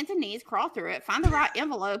on your hands and knees, crawl through it, find the right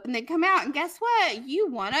envelope, and then come out. And guess what? You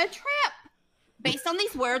won a trip based on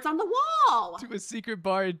these words on the wall. to a secret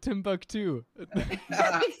bar in Timbuktu.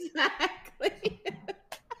 Exactly.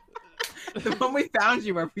 The one we found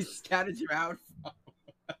you where we scouted you out from.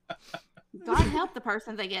 God help the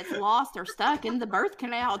person that gets lost or stuck in the birth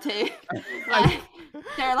canal too. Like,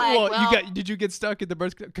 they're like, well, did you get stuck in the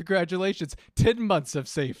birth? Congratulations, 10 months of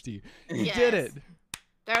safety. You did Yes. it.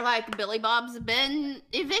 they're like, Billy Bob's been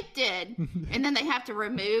evicted, and then they have to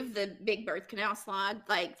remove the big birth canal slide.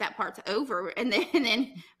 Like that part's over, and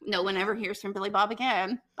then no one ever hears from Billy Bob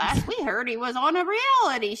again. Last we heard, he was on a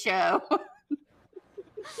reality show.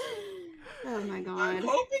 Oh my I'm god!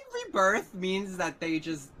 hoping Rebirth means that they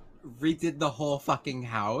just redid the whole fucking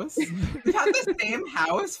house. We've had the same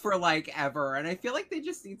house for like ever, and I feel like they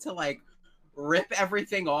just need to like rip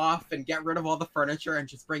everything off and get rid of all the furniture and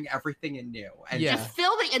just bring everything in new. And Yeah. Just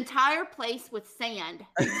fill the entire place with sand.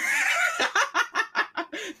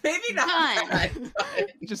 maybe not Done. that,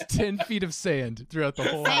 but- Just 10 feet of sand throughout the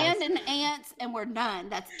whole house. Sand and ants, and we're done.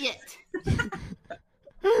 That's it.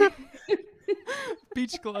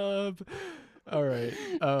 Beach club. All right.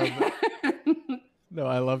 No,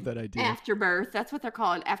 I love that idea. Afterbirth. That's what they're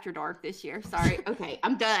calling After Dark this year. Sorry. Okay,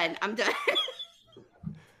 I'm done.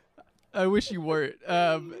 I wish you weren't.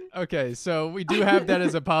 Okay, so we do have that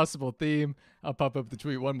as a possible theme. I'll pop up the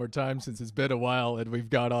tweet one more time since it's been a while and we've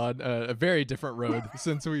got on a very different road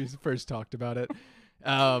since we first talked about it.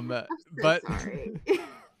 But sorry.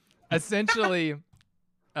 essentially,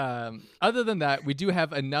 other than that, we do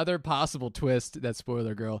have another possible twist that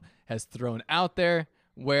Spoiler Girl has thrown out there,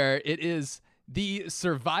 where it is the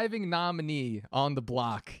surviving nominee on the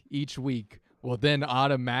block each week will then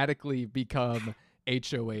automatically become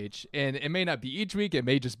HOH. And it may not be each week, it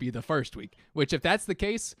may just be the first week, which if that's the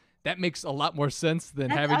case, that makes a lot more sense than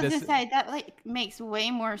having I was this. gonna say that makes way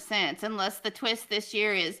more sense, unless the twist this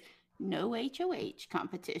year is no HOH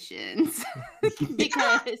competitions.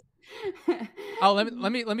 Because Oh, let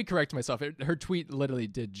me correct myself. Her tweet literally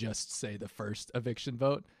did just say the first eviction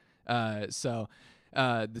vote. So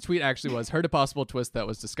the tweet actually was, heard a possible twist that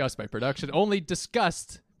was discussed by production, only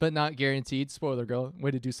discussed but not guaranteed. Spoiler girl, way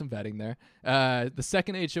to do some vetting there. The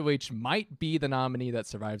second HOH might be the nominee that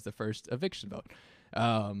survives the first eviction vote.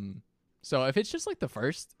 So if it's just like the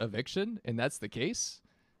first eviction and that's the case,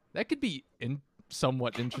 that could be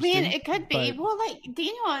somewhat I interesting. mean, it could be. but- Well, like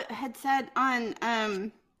Daniel had said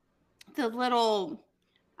on the little,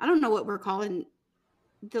 I don't know what we're calling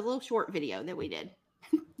the little short video that we did.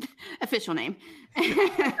 Official name.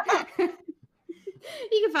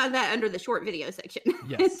 You can find that under the short video section.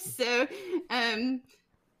 Yes. So,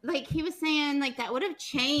 like he was saying, like that would have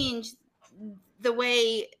changed the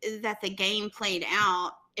way that the game played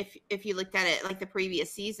out if you looked at it like the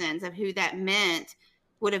previous seasons of who that meant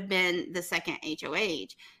would have been the second HOH.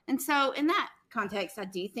 And so in that context, I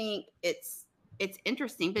do think it's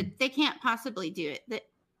interesting, but they can't possibly do it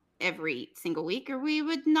every single week or we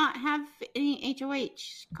would not have any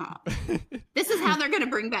HOH comp. This is how they're going to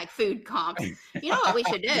bring back food comps. You know what we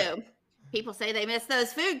should do? People say they miss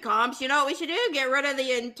those food comps. You know what we should do? Get rid of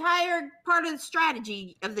the entire part of the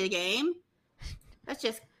strategy of the game.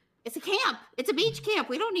 It's a camp. It's a beach camp.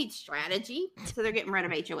 We don't need strategy. So they're getting rid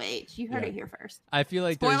of HOH. You heard Yeah. it here first. I feel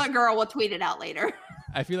like Spoiler girl will tweet it out later.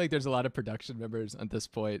 I feel like there's a lot of production members at this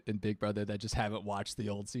point in Big Brother that just haven't watched the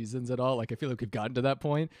old seasons at all. Like I feel like we've gotten to that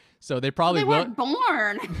point, so they probably They will. weren't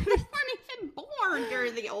born. They weren't even born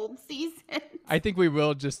during the old season. I think we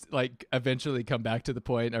will just like eventually come back to the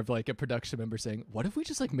point of like a production member saying, "What if we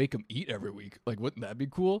just like make them eat every week? Like, wouldn't that be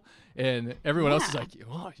cool?" And everyone else is like,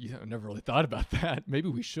 "Oh, I never really thought about that. Maybe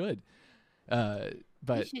we should." We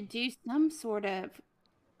But should do some sort of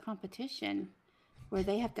competition where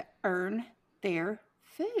they have to earn their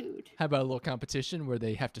food. how about a little competition where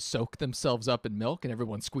they have to soak themselves up in milk and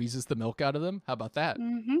everyone squeezes the milk out of them? How about that?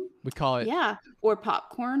 Mm-hmm. We call it, Yeah. Or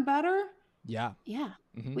popcorn butter. yeah. Yeah.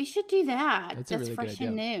 Mhm. We should do that. That's a really good fresh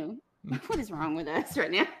and new. Mm. What is wrong with us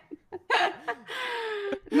right now?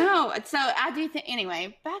 No. So I do think,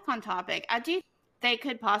 anyway, back on topic, I do, they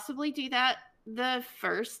could possibly do that the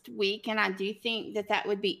first week. And I do think that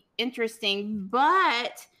would be interesting,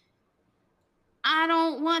 but I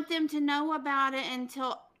don't want them to know about it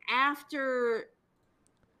until after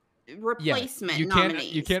replacement You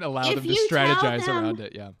nominees. can't allow If them to you tell strategize them- around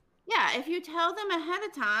it. Yeah. Yeah, if you tell them ahead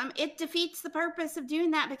of time, it defeats the purpose of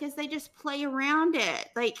doing that because they just play around it.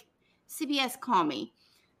 Like, CBS, call me.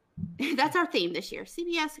 That's our theme this year.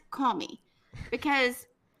 CBS, call me. Because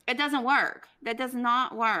it doesn't work. That does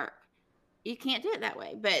not work. You can't do it that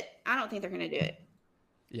way. But I don't think they're going to do it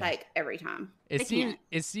Yeah. like every time. It They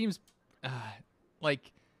seems can't.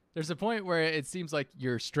 like there's a point where it seems like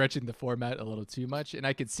you're stretching the format a little too much, and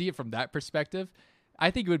I could see it from that perspective. I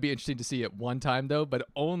think it would be interesting to see it one time though, but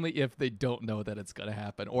only if they don't know that it's gonna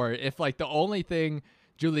happen, or if like the only thing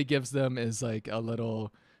Julie gives them is like a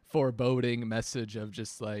little foreboding message of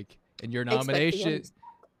just like in your Expect the nomination. end.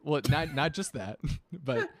 Well, not just that,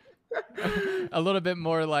 but a little bit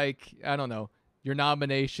more like, I don't know, your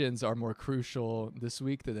nominations are more crucial this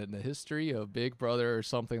week than in the history of Big Brother or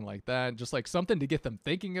something like that. Just like something to get them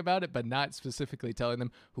thinking about it, but not specifically telling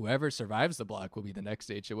them whoever survives the block will be the next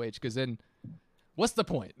HOH. Because then what's the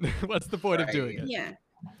point? What's the point of doing it? Yeah.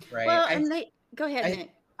 Right. Well, and they go ahead, I-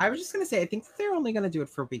 Nick. I was just gonna say, I think that they're only gonna do it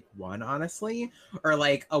for week one, honestly, or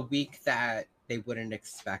like a week that they wouldn't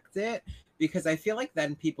expect it, because I feel like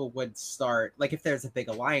then people would start, like if there's a big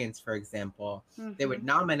alliance, for example, they would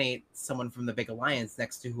nominate someone from the big alliance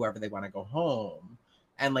next to whoever they want to go home.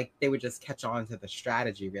 And like they would just catch on to the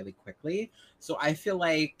strategy really quickly. So I feel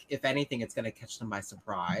like if anything, it's gonna catch them by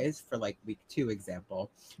surprise for like week 2 example.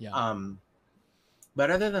 Yeah. But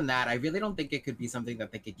other than that, I really don't think it could be something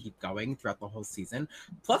that they could keep going throughout the whole season.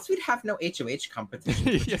 Plus, we'd have no HOH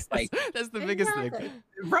competition. Yes, like that's the biggest thing.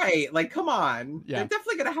 Right. Like, come on. Yeah. They're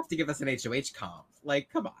definitely going to have to give us an HOH comp. Like,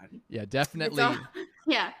 come on. Yeah, definitely.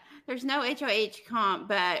 Yeah. There's no HOH comp,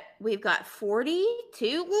 but we've got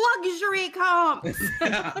 42 luxury comps.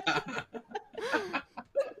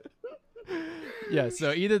 Yeah,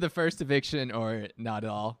 so either the first eviction or not at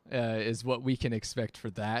all is what we can expect for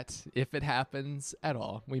that, if it happens at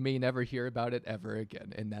all. We may never hear about it ever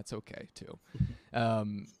again, and that's okay too.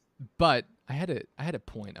 But I had a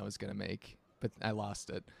point I was gonna make, but I lost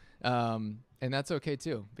it, and that's okay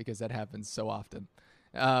too, because that happens so often.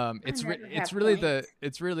 It's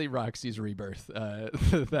really Roxy's rebirth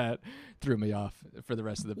that threw me off for the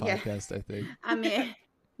rest of the podcast. I think. I mean,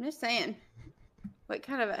 I'm just saying, what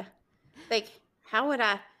kind of a like? How would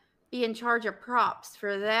I be in charge of props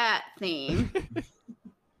for that theme?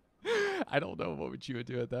 I don't know what you would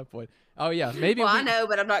do at that point. Oh yeah, maybe. Well, I know,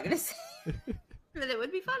 but I'm not going to say. But it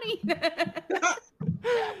would be funny.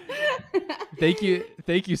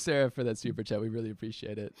 Thank you, Sarah, for that super chat. We really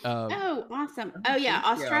appreciate it. Oh, awesome! Oh yeah,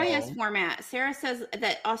 Australia's format. Sarah says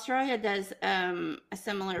that Australia does a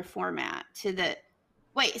similar format to the.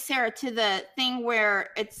 Wait, Sarah, to the thing where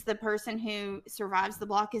it's the person who survives the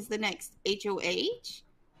block is the next HOH?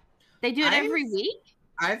 They do it every week?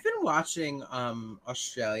 I've been watching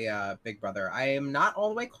Australia Big Brother. I am not all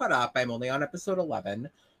the way caught up. I'm only on episode 11.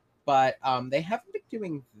 But they haven't been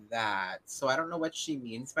doing that. So I don't know what she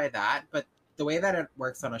means by that. But the way that it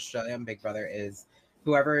works on Australian Big Brother is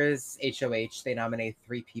whoever is HOH, they nominate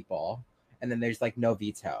 3 people. And then there's like no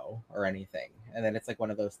veto or anything. And then it's like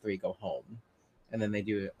one of those 3 go home. And then they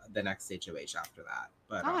do the next HOH after that.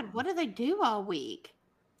 But God, what do they do all week?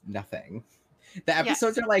 Nothing. The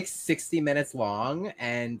episodes are like 60 minutes long,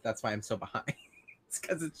 and that's why I'm so behind. It's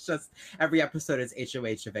because it's just every episode is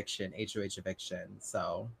HOH eviction, HOH eviction.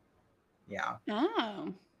 So, yeah.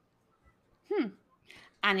 Oh.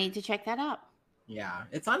 I need to check that out. Yeah,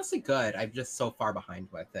 it's honestly good. I'm just so far behind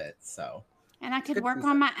with it. So. And I could work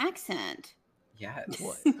on my accent. Yes.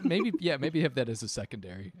 Well, maybe have that as a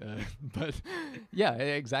secondary, but yeah,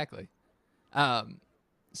 exactly.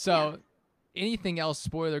 So anything else,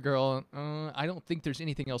 Spoiler Girl? I don't think there's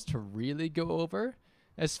anything else to really go over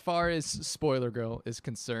as far as Spoiler Girl is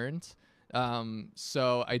concerned.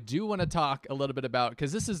 So I do want to talk a little bit about,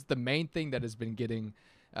 because this is the main thing that has been getting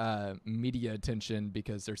media attention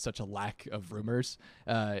because there's such a lack of rumors,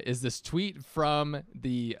 is this tweet from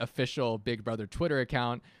the official Big Brother Twitter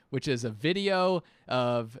account, which is a video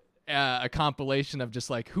of a compilation of just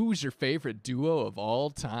like, who's your favorite duo of all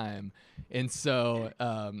time? And so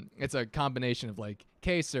it's a combination of like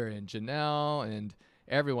Kaysar and Janelle and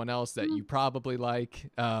everyone else that you probably like.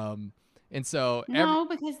 And so no,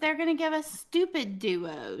 because they're going to give us stupid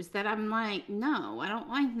duos that I'm like, no, I don't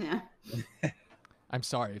like them. I'm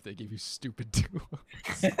sorry if they give you stupid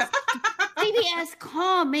duos. CBS,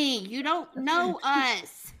 call me. You don't know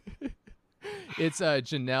us. It's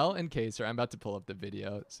Janelle and Kaysar. I'm about to pull up the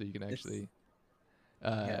video so you can actually.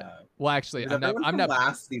 Well, actually, I'm not.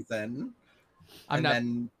 Last season.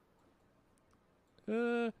 I'm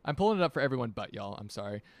pulling it up for everyone but y'all. I'm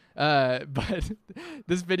sorry. But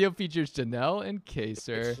this video features Janelle and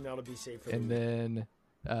Kaysar, and then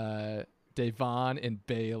Devon and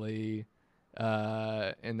Bailey,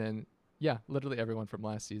 and then literally everyone from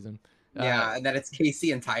last season. And then it's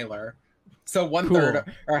Casey and Tyler. So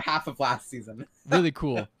 1/3 or half of last season. Really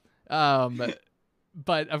cool.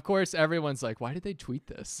 But of course, everyone's like, why did they tweet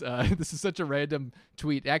this? This is such a random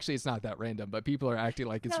tweet. Actually, it's not that random, but people are acting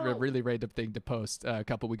like it's a really random thing to post a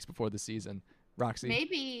couple weeks before the season. Roxy?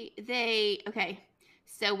 Maybe okay.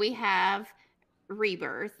 So we have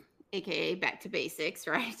Rebirth, aka Back to Basics,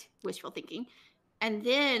 right? Wishful thinking. And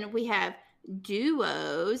then we have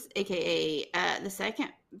Duos, aka the second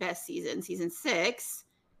best season, season 6.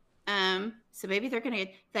 So maybe they're gonna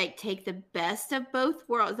like take the best of both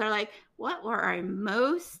worlds. They're like, what were our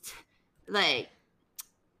most like?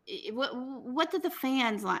 What did the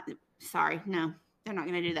fans like? Sorry, no, they're not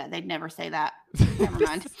gonna do that. They'd never say that. Never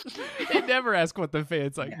mind. They never ask what the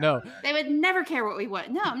fans like. No, they would never care what we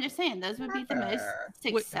want. No, I'm just saying those would be the most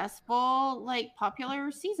successful, like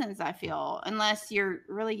popular seasons. I feel, unless you're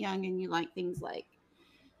really young and you like things like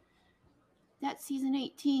that. Season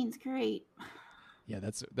 18's great. Yeah,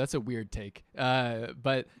 that's a weird take.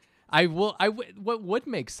 But What would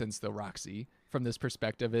make sense though, Roxy, from this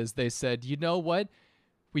perspective is they said, you know what?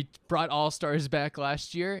 We brought All-Stars back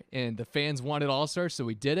last year, and the fans wanted All-Stars, so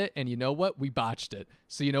we did it. And you know what? We botched it.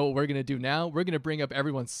 So you know what we're going to do now? We're going to bring up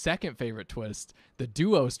everyone's second favorite twist, the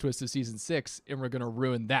duos twist of season 6, and we're going to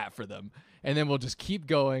ruin that for them. And then we'll just keep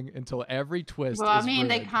going until every twist Well, is I mean,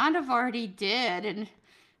 they ruined. kind of already did, and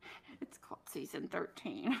it's called season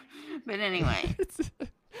 13. But anyway.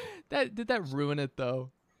 Did that ruin it,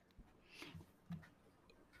 though?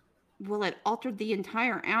 Well, it altered the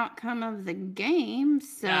entire outcome of the game,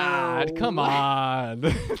 so... God, come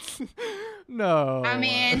on. No. I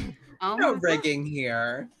mean... Oh No my rigging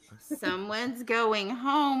here. God. Someone's going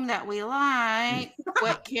home that we like.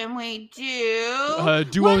 What can we do?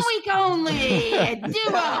 Duos. 1 week only! A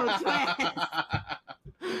duo twist!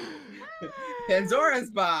 Pandora's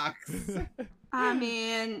box. I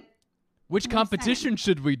mean... Which competition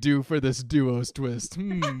should we do for this duos twist?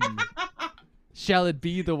 Shall it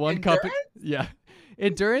be the one Yeah.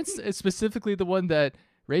 Endurance is specifically the one that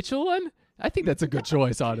Rachel won? I think that's a good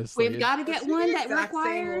choice, honestly. We've got to get one that Exact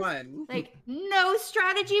same requires one. like no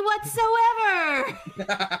strategy whatsoever.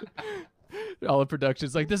 All the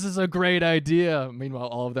productions like, this is a great idea. Meanwhile,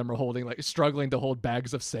 all of them are struggling to hold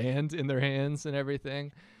bags of sand in their hands and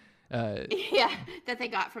everything. Yeah, that they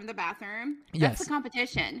got from the bathroom. Yes. That's the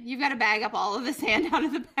competition. You've got to bag up all of the sand out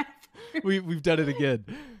of the bathroom. We've done it again.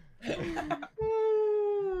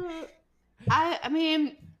 I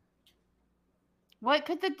mean,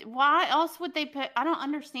 why else would they put? I don't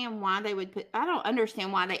understand why they would put. I don't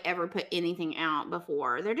understand why they ever put anything out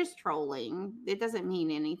before. They're just trolling. It doesn't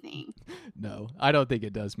mean anything. No, I don't think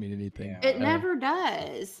it does mean anything. Yeah. It never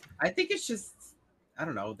does. I think it's just, I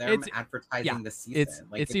don't know, they're advertising the season.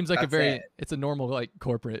 It seems like it's a normal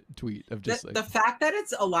corporate tweet of just the fact that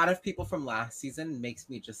it's a lot of people from last season makes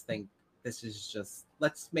me just think this is just,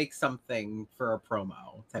 let's make something for a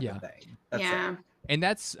promo type of thing. That's it. And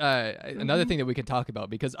that's another thing that we can talk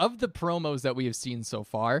about, because of the promos that we have seen so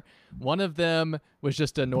far, one of them was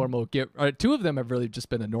just a normal two of them have really just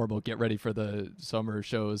been a normal get ready for the summer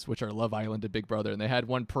shows, which are Love Island and Big Brother. And they had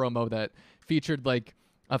one promo that featured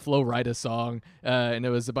a Flo Rida song, and it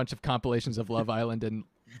was a bunch of compilations of Love Island and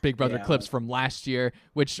Big Brother clips from last year,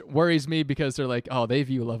 which worries me because they're like, oh, they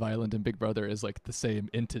view Love Island and Big Brother as the same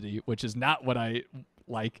entity, which is not what I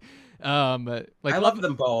like. I love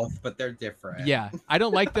them both, but they're different. Yeah, I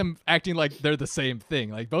don't like them acting like they're the same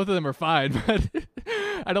thing. Both of them are fine, but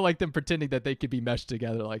I don't like them pretending that they could be meshed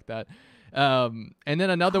together like that. And then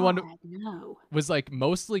another one was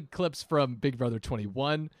mostly clips from Big Brother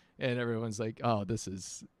 21. And everyone's like, "Oh, this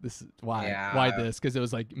is why this?" Because it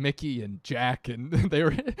was Mickey and Jack, and they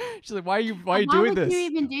were. She's like, "Why are you doing this?" Why would you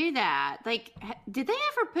even do that? Did they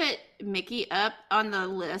ever put Mickey up on the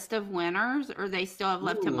list of winners, or they still have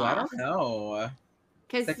left him off? I don't know.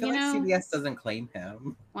 Because I feel like CBS doesn't claim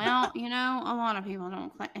him. Well, a lot of people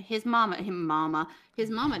don't claim his mama.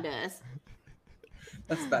 His mama does.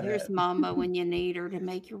 That's better. Here's mama when you need her to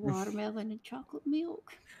make your watermelon and chocolate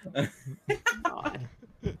milk. God.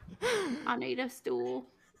 I need a stool.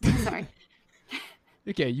 Sorry.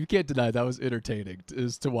 Okay, you can't deny that was entertaining,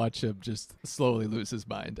 is to watch him just slowly lose his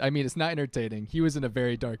mind. I mean, it's not entertaining. He was in a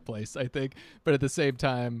very dark place, I think. But at the same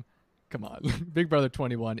time, come on. Big Brother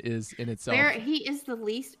 21 is in itself. He is the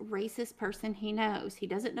least racist person he knows. He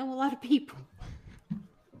doesn't know a lot of people.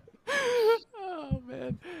 Oh,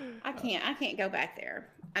 man. I can't go back there.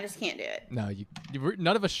 I just can't do it. No,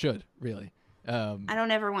 none of us should, really. I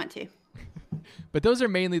don't ever want to. But those are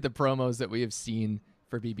mainly the promos that we have seen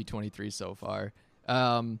for BB23 so far.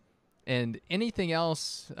 And anything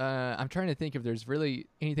else, I'm trying to think if there's really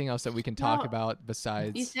anything else that we can talk about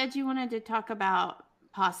besides... You said you wanted to talk about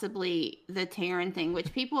possibly the Taryn thing,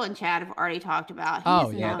 which people in chat have already talked about.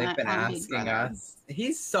 They've been asking us.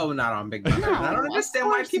 He's so not on Big Brother. I don't understand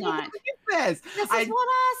why people think this. This is what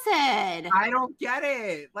I said. I don't get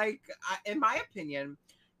it. In my opinion,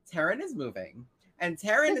 Taryn is moving. And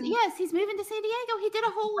Taryn... Yes, he's moving to San Diego. He did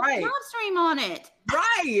a whole live stream on it.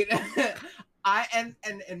 Right. And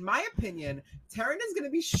in my opinion, Taryn is going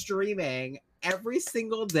to be streaming every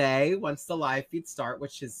single day once the live feeds start,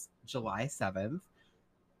 which is July 7th.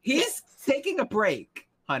 He's taking a break,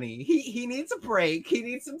 honey. He needs a break. He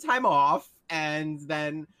needs some time off. And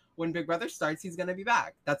then when Big Brother starts, he's going to be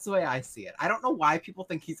back. That's the way I see it. I don't know why people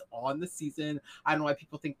think he's on the season. I don't know why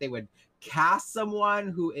people think they would cast someone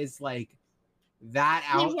who is that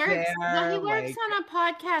out there. He works on a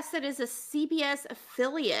podcast that is a CBS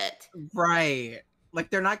affiliate. Right.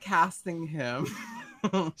 They're not casting him.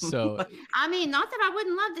 So I mean, not that I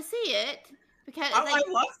wouldn't love to see it. because Oh, like,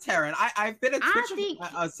 I love Taryn. I've been a I Twitch think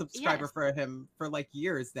a subscriber yes, for him for like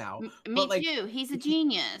years now. me But like too. He's a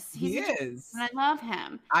genius. he He's a genius, is. and I love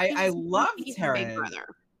him. I He's love amazing Big Taryn. Brother.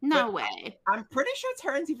 No But way. I'm pretty sure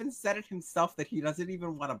Terrence even said it himself that he doesn't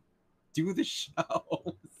even want to do the show.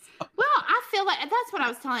 Well, I feel like that's what I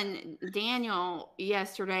was telling Daniel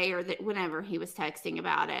yesterday, or that whenever he was texting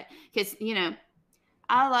about it, because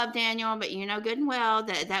I love Daniel, but good and well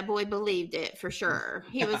that that boy believed it for sure.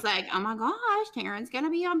 He was like, "Oh my gosh, Taryn's gonna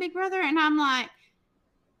be on Big Brother," and I'm like,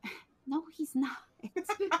 "No, he's not."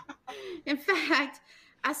 In fact,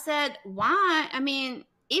 I said, "Why?" I mean,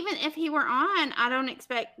 even if he were on, I don't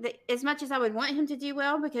expect that as much as I would want him to do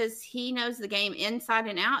well because he knows the game inside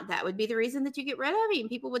and out. That would be the reason that you get rid of him.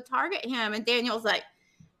 People would target him. And Daniel's like,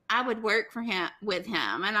 I would work for him with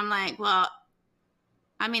him. And I'm like, well,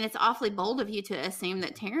 I mean, it's awfully bold of you to assume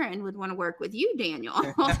that Taryn would want to work with you, Daniel.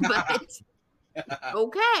 But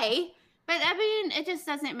okay. But I mean, it just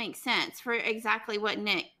doesn't make sense for exactly what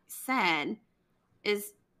Nick said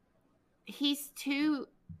is he's too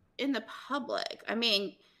in the public. I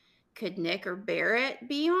mean, could Nick or Barrett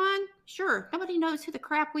be on? Sure. Nobody knows who the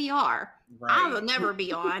crap we are. Right. I will never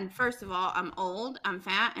be on. First of all, I'm old, I'm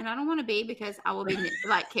fat, and I don't want to be because I will be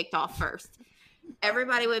like kicked off first.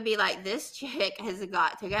 Everybody would be like, this chick has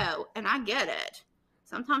got to go. And I get it.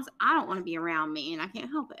 Sometimes I don't want to be around me and I can't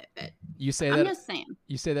help it. But I'm just saying.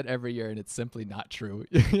 You say that every year and it's simply not true.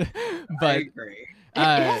 But I agree.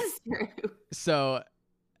 It is true. So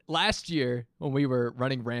last year, when we were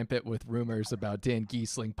running rampant with rumors about Dan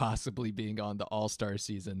Giesling possibly being on the All-Star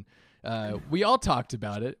season, we all talked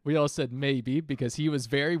about it. We all said maybe because he was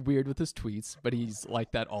very weird with his tweets, but he's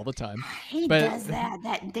like that all the time. He does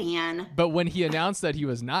that Dan. But when he announced that he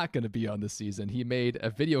was not going to be on the season, he made a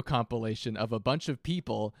video compilation of a bunch of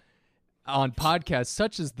people on podcasts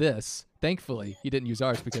such as this. Thankfully, he didn't use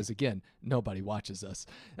ours because, again, nobody watches us.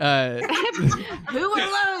 Who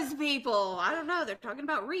are those people? I don't know. They're talking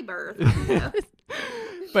about Rebirth. I don't know.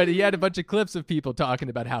 But he had a bunch of clips of people talking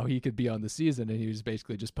about how he could be on the season, and he was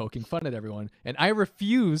basically just poking fun at everyone. And I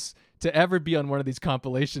refuse to ever be on one of these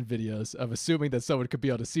compilation videos of assuming that someone could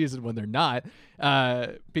be on a season when they're not,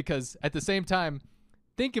 because at the same time,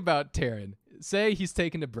 think about Taryn. Say he's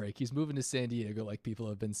taking a break. He's moving to San Diego, like people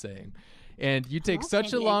have been saying. And you take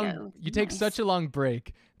such a long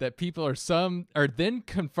break that people are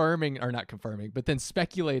then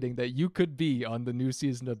speculating that you could be on the new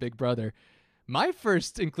season of Big Brother. My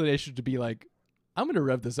first inclination to be like, I'm going to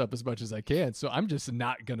rev this up as much as I can. So I'm just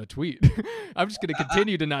not going to tweet. I'm just going to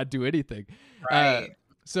continue to not do anything. Right.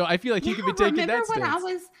 So I feel like he could be taking that stance. Remember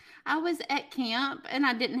when I was at camp and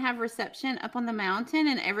I didn't have reception up on the mountain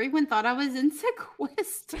and everyone thought I was in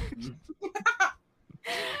sequester.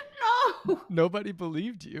 No. Nobody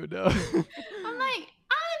believed you, no. I'm like,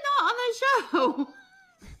 I'm not on the show.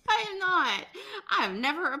 I am not. I've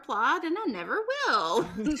never applied and I never will.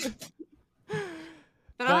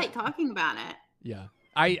 But I like talking about it. Yeah.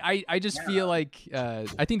 I just feel like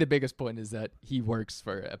I think the biggest point is that he works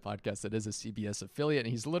for a podcast that is a CBS affiliate,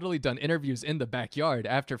 and he's literally done interviews in the backyard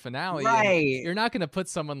after finale. Right. You're not going to put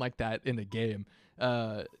someone like that in a game.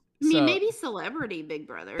 I mean, maybe Celebrity Big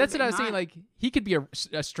Brother. That's what I was saying. Like, he could be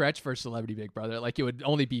a stretch for Celebrity Big Brother. Like, it would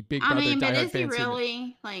only be Big Brother. I mean, but diehard is he fans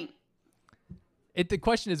really like? The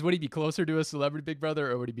question is, would he be closer to a Celebrity Big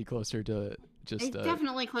Brother, or would he be closer to just? He's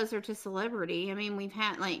definitely closer to Celebrity. I mean, we've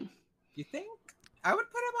had like. You think? I would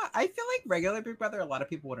put him on. I feel like regular Big Brother, a lot of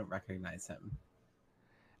people wouldn't recognize him.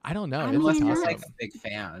 I don't know. Unless he's like a big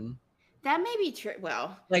fan. That may be true.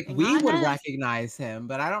 Well, like we would recognize him,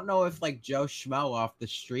 but I don't know if like Joe Schmo off the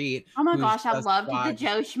street. Oh my gosh, I loved the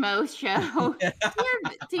Joe Schmo show.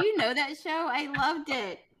 Do you know that show? I loved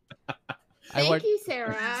it. Thank you,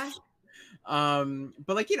 Sarah.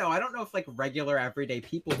 But like, I don't know if like regular everyday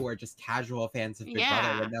people who are just casual fans of Big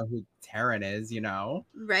Brother would know who Taryn is,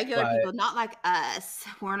 Regular people, not like us.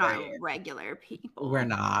 We're not regular people. We're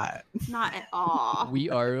not. Not at all. We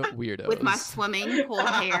are weirdos. With my swimming pool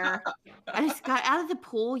hair. I just got out of the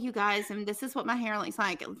pool, you guys, and this is what my hair looks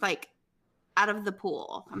like out of the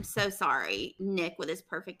pool. I'm so sorry, Nick, with his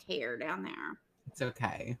perfect hair down there. It's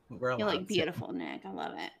okay. We're You look beautiful, Nick. I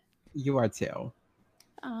love it. You are too.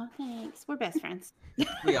 Oh, thanks. We're best friends.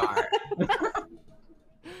 We are.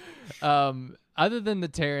 Other than the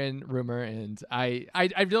Taryn rumor, and I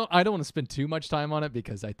don't want to spend too much time on it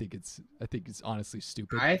because I think it's honestly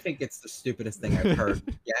stupid. I think it's the stupidest thing I've heard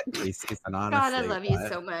yet this season, honestly. God, I love you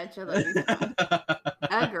so much. I love you so much.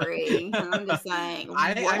 agree. I'm just like,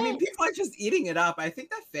 I mean, what? people are just eating it up. I think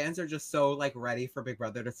that fans are just so like ready for Big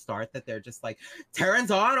Brother to start that they're just like,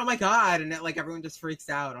 Taryn's on, oh my god, and like everyone just freaks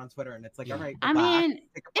out on Twitter, and it's like, all right, I relax, mean,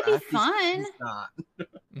 take a it'd be breath. fun. He's not.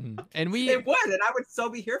 And It would, and I would so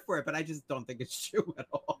be here for it, but I just don't think it's true at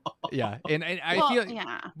all. yeah, and I Well, feel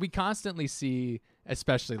yeah. we constantly see,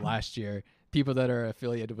 especially last year, people that are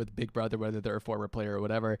affiliated with Big Brother, whether they're a former player or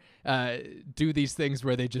whatever, do these things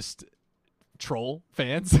where they just troll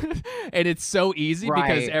fans. And it's so easy because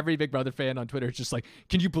Right. every Big Brother fan on Twitter is just like,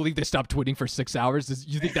 can you believe they stopped tweeting for 6 hours?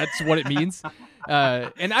 You think that's what it means?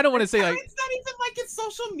 And I don't want to say like, It's not even like a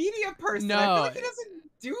social media person. No. I feel like he doesn't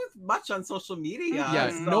do much on social media. Yeah,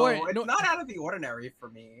 so nor- it's nor- not out of the ordinary for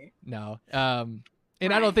me. no.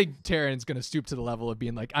 And I don't think Taryn's going to stoop to the level of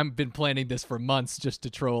being like, I've been planning this for months just to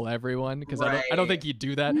troll everyone, because I don't Right. think he'd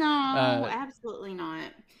do that. No, absolutely not.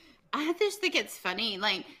 I just think it's funny.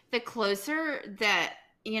 Like, the closer that,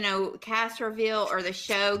 cast reveal or the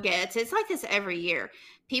show gets, it's like this every year.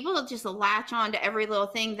 People just latch on to every little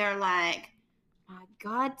thing. They're like, my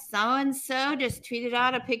God, so-and-so just tweeted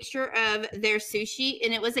out a picture of their sushi,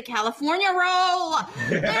 and it was a California roll.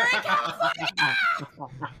 They're in California.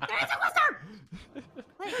 There's a Western.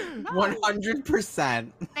 Like, no.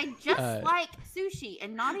 100%. They just like sushi,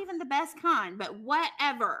 and not even the best kind, but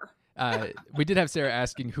whatever. We did have Sarah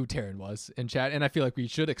asking who Taryn was in chat, and I feel like we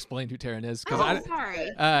should explain who Taryn is, because Sorry.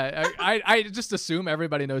 I just assume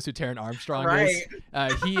everybody knows who Taryn Armstrong is.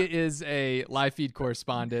 He is a live feed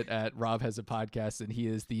correspondent at Rob Has a Podcast, and he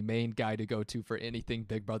is the main guy to go to for anything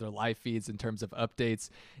Big Brother live feeds in terms of updates,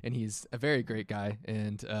 and he's a very great guy,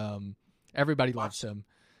 and everybody loves him.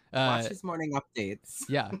 Watch his morning updates.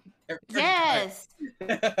 Yeah. Yes.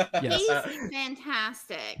 Yes. He's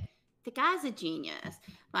fantastic. The guy's a genius.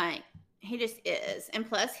 Like, he just is. And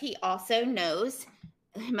plus, he also knows,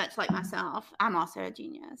 much like myself, I'm also a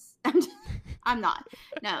genius. I'm not.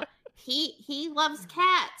 No. He loves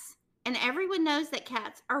cats. And everyone knows that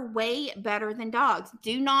cats are way better than dogs.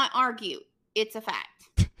 Do not argue. It's a fact.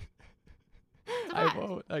 It's a fact. I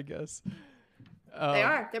won't, I guess. They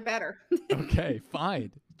are. They're better. Okay,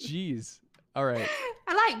 fine. Jeez. All right.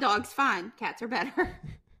 I like dogs fine. Cats are better.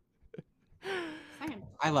 Same.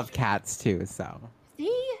 I love cats too, so.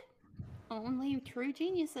 See? Only true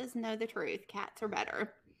geniuses know the truth. Cats are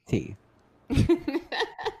better. T.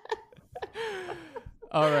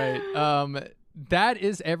 All right. That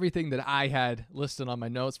is everything that I had listed on my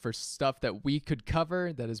notes for stuff that we could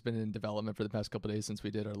cover that has been in development for the past couple of days since we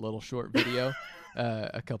did our little short video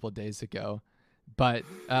a couple of days ago. But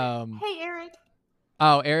Hey, Eric.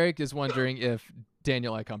 Oh, Eric is wondering if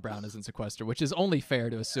Daniel Icon Brown is in sequester, which is only fair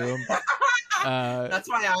to assume. That's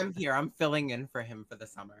why I'm here. I'm filling in for him for the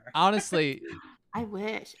summer. Honestly, I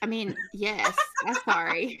wish. I mean, yes. I'm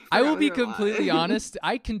sorry. I will be Forgot who it completely was. honest.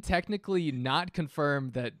 I can technically not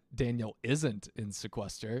confirm that Daniel isn't in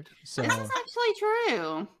sequester. So This is actually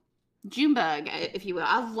true. Junebug, if you will.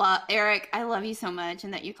 I love Eric. I love you so much,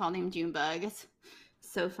 and that you called him Junebug. It's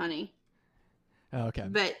so funny. okay.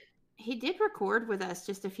 But he did record with us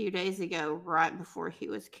just a few days ago, right before he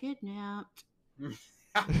was kidnapped.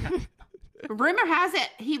 Rumor has it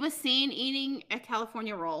he was seen eating a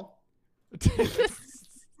California roll.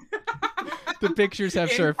 The pictures have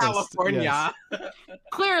In surfaced. California. Yes.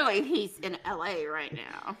 Clearly, he's in LA right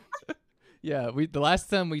now. Yeah, the last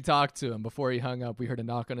time we talked to him before he hung up, we heard a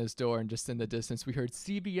knock on his door, and just in the distance we heard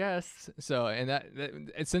CBS. So, and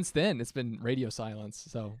and since then it's been radio silence.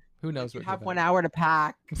 So who knows You what? have 1 hour to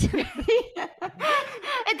pack. And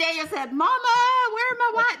Daniel said, "Mama, where are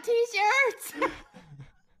my white t-shirts?"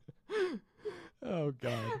 Oh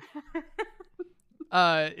God.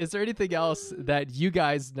 Is there anything else that you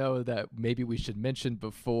guys know that maybe we should mention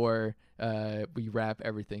before we wrap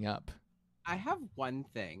everything up? I have one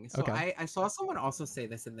thing. So Okay. I saw someone also say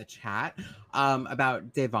this in the chat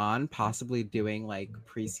about Devon possibly doing like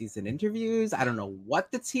preseason interviews. I don't know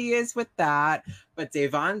what the tea is with that, but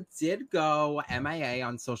Devon did go MIA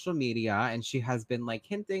on social media, and she has been like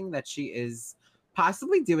hinting that she is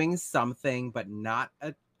possibly doing something, but not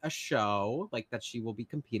a show like that she will be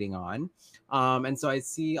competing on. And so I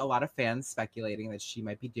see a lot of fans speculating that she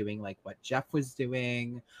might be doing like what Jeff was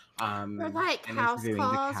doing. Or like and house interviewing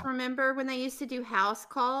the calls. cat. Remember when they used to do house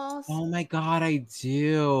calls? Oh my God, I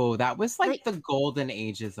do. That was like Like- the golden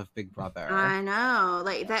ages of Big Brother. I know.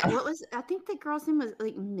 Like that. What was? I think the girl's name was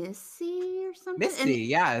like Missy or something. And Misty,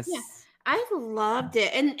 yes. yeah. I loved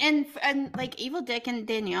it, and like Evil Dick and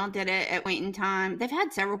Danielle did it at point in time. They've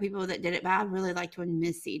had several people that did it, but I really liked when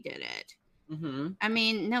Missy did it. Mm-hmm. I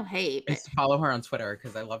mean, no hate, I but used to follow her on Twitter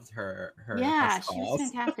because I loved her. yeah, house she was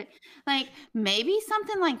calls. fantastic. Like maybe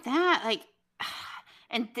something like that, like.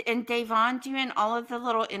 and Davon doing all of the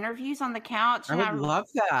little interviews on the couch. I would love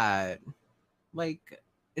that. Like,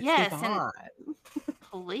 it's yes, Devon. and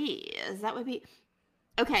please, that would be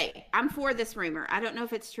okay. I'm for this rumor. I don't know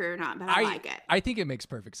if it's true or not, but I like it. I think it makes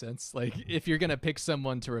perfect sense. Like, if you're gonna pick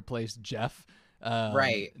someone to replace Jeff,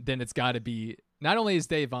 right, then it's got to be, not only is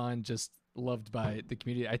Davon just loved by the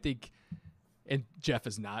community, I think, and Jeff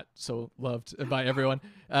is not so loved by everyone,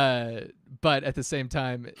 but at the same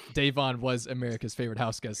time, Davon was America's favorite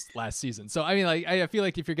house guest last season. So I mean, like, I feel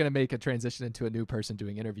like if you're gonna make a transition into a new person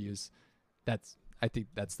doing interviews, I think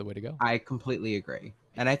that's the way to go. I completely agree,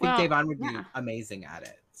 and I think Davon would be amazing at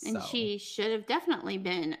it. And she should have definitely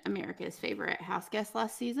been America's favorite house guest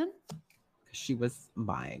last season. She was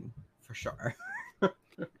mine for sure.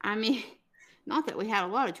 I mean, not that we had a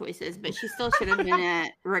lot of choices, but she still should have been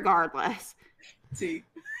it regardless. See,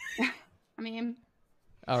 I mean,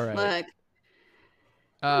 all right. Look,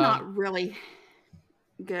 I'm not really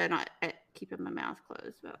good at keeping my mouth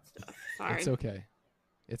closed about stuff. Sorry. It's okay.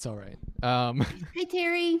 It's all right. Hey,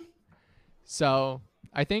 Terry. So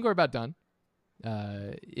I think we're about done.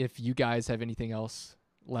 If you guys have anything else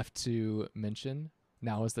left to mention,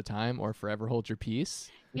 now is the time, or forever hold your peace.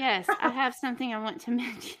 Yes, I have something I want to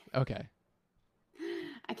mention. Okay.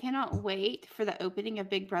 I cannot wait for the opening of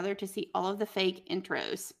Big Brother to see all of the fake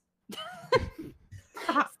intros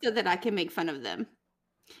so that I can make fun of them.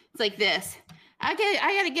 It's like this. I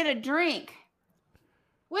got to get a drink.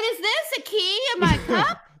 What is this? A key in my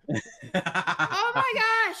cup? Oh my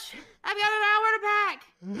gosh. I've got an hour to pack.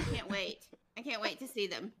 I can't wait to see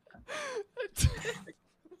them.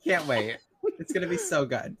 Can't wait. It's going to be so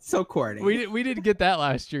good. So corny. We didn't get that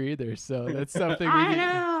last year either, so that's something we need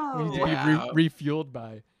to be refueled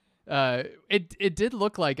by. It did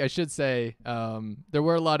look like, I should say, there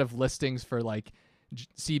were a lot of listings for like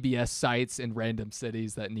CBS sites in random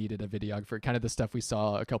cities that needed a videographer, kind of the stuff we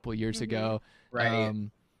saw a couple of years ago. Right.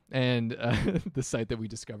 And the site that we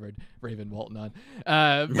discovered Raven Walton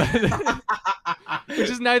on, which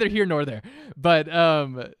is neither here nor there. But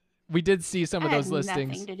we did see some of those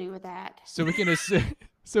listings. Nothing to do with that. So we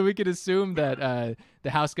can assume that the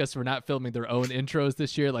house guests were not filming their own intros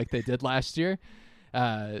this year like they did last year.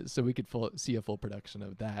 So we could see a full production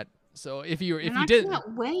of that. So if you did,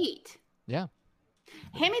 can't wait. Yeah.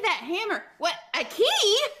 Hand me that hammer. What, a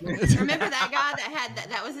key? Remember that guy that had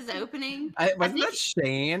that was his opening? Wasn't that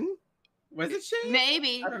Shane? Was it Shane?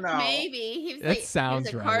 Maybe. I don't know. Maybe. Sounds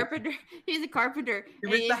he was a right. Carpenter. He's a carpenter. He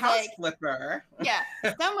was the house flipper. Yeah.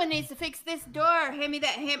 Someone needs to fix this door. Hand me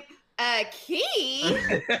that a key?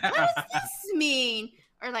 What does this mean?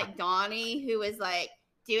 Or like Donnie, who was like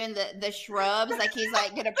doing the shrubs, like he's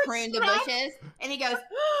like gonna prune the bushes, and he goes,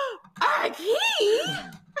 a key?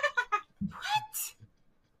 What?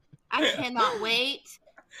 I cannot wait.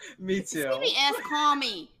 Me too. CBS, call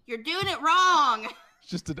me. You're doing it wrong. It's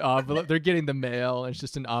just an envelope. They're getting the mail, and it's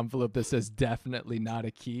just an envelope that says definitely not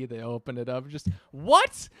a key. They open it up. Just,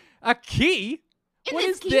 what? A key? What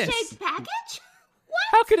is this? Key-shaped package? What?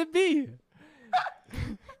 How could it be?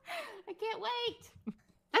 I can't wait.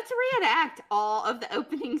 Let's reenact all of the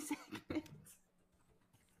opening segments.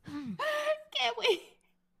 Can't wait.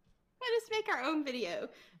 Let us make our own video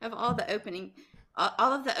of all of the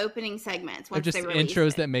opening segments. They're just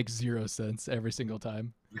intros that make zero sense every single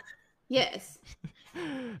time. Yes.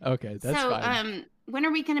 Okay, that's fine. When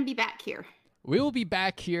are we going to be back here? We will be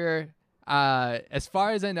back here, as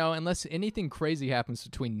far as I know, unless anything crazy happens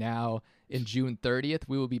between now and June 30th.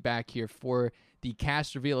 We will be back here for the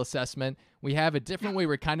cast reveal assessment. We have a different way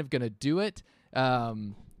we're kind of going to do it.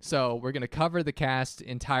 So we're going to cover the cast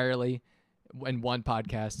entirely in one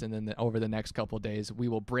podcast, and then over the next couple of days, we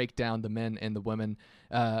will break down the men and the women,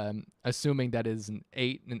 assuming that is an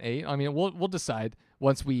 8 and 8. I mean, we'll decide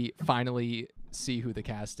once we finally see who the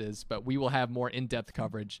cast is, but we will have more in-depth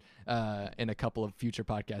coverage in a couple of future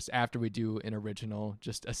podcasts after we do an original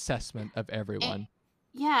just assessment of everyone.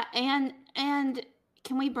 And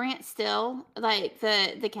can we branch still like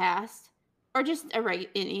the cast, or just a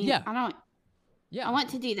regular? I want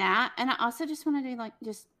to do that, and I also just want to do like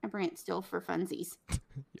just a Brant Steele for funsies.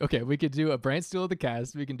 Okay, we could do a Brant Steele of the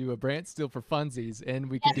cast. We can do a Brant Steele for funsies, and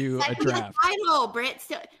we can do a draft. Title Brant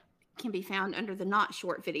Steele can be found under the not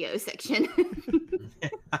short video section.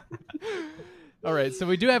 All right, so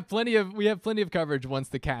we have plenty of coverage once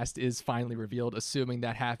the cast is finally revealed, assuming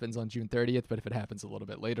that happens on June 30th. But if it happens a little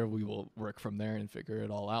bit later, we will work from there and figure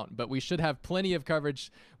it all out. But we should have plenty of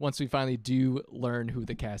coverage once we finally do learn who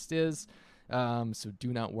the cast is. So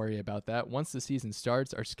do not worry about that. Once the season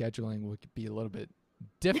starts, our scheduling will be a little bit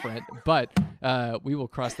different, but we will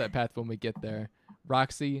cross that path when we get there.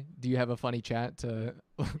 Roxy, do you have a funny chat to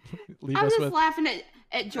leave us with? I was just laughing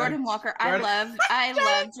At Jordan Walker, I love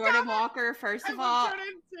Jordan Walker. First of all,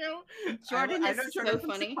 Jordan is so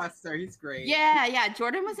funny. Sequester. He's great. Yeah.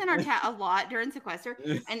 Jordan was in our chat a lot during sequester,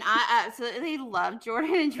 and I absolutely love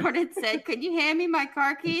Jordan. And Jordan said, "Could you hand me my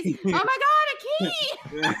car keys?" Oh my god, a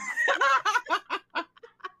key!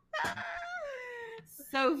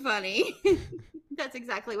 So funny. That's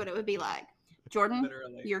exactly what it would be like. Jordan,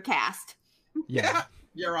 Literally. you're cast. Yeah.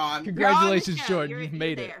 You're on. Congratulations, You're on Jordan. You're You've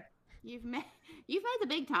made it. there. You've made the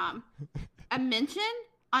big time. A mention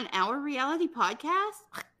on our reality podcast.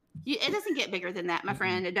 It doesn't get bigger than that, my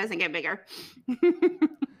friend. It doesn't get bigger.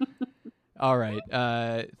 All right.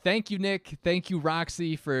 Thank you, Nick. Thank you,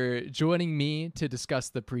 Roxy, for joining me to discuss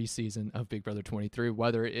the preseason of Big Brother 23,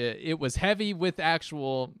 whether it was heavy with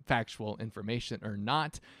actual factual information or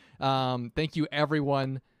not. Thank you,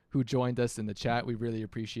 everyone who joined us in the chat. We really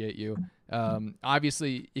appreciate you.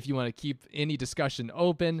 Obviously, if you want to keep any discussion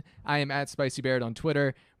open, I am at Spicy Barrett on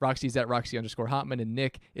Twitter. Roxy's at Roxy_Hotman, and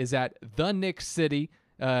Nick is at The Nick City.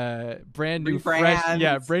 Brand new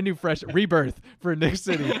fresh rebirth for Nick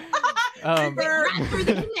City. Right through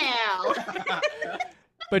the canal.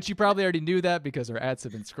 But you probably already knew that because our ads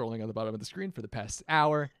have been scrolling on the bottom of the screen for the past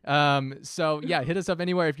hour. So yeah, hit us up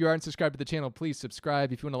anywhere. If you aren't subscribed to the channel, please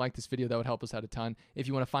subscribe. If you want to like this video, that would help us out a ton. If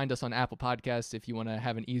you want to find us on Apple Podcasts, if you want to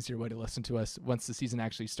have an easier way to listen to us once the season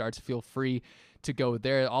actually starts, feel free to go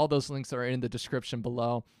there. All those links are in the description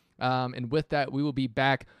below. And with that, we will be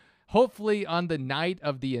back hopefully on the night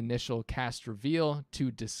of the initial cast reveal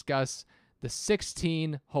to discuss the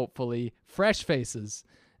 16, hopefully, fresh faces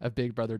of Big Brother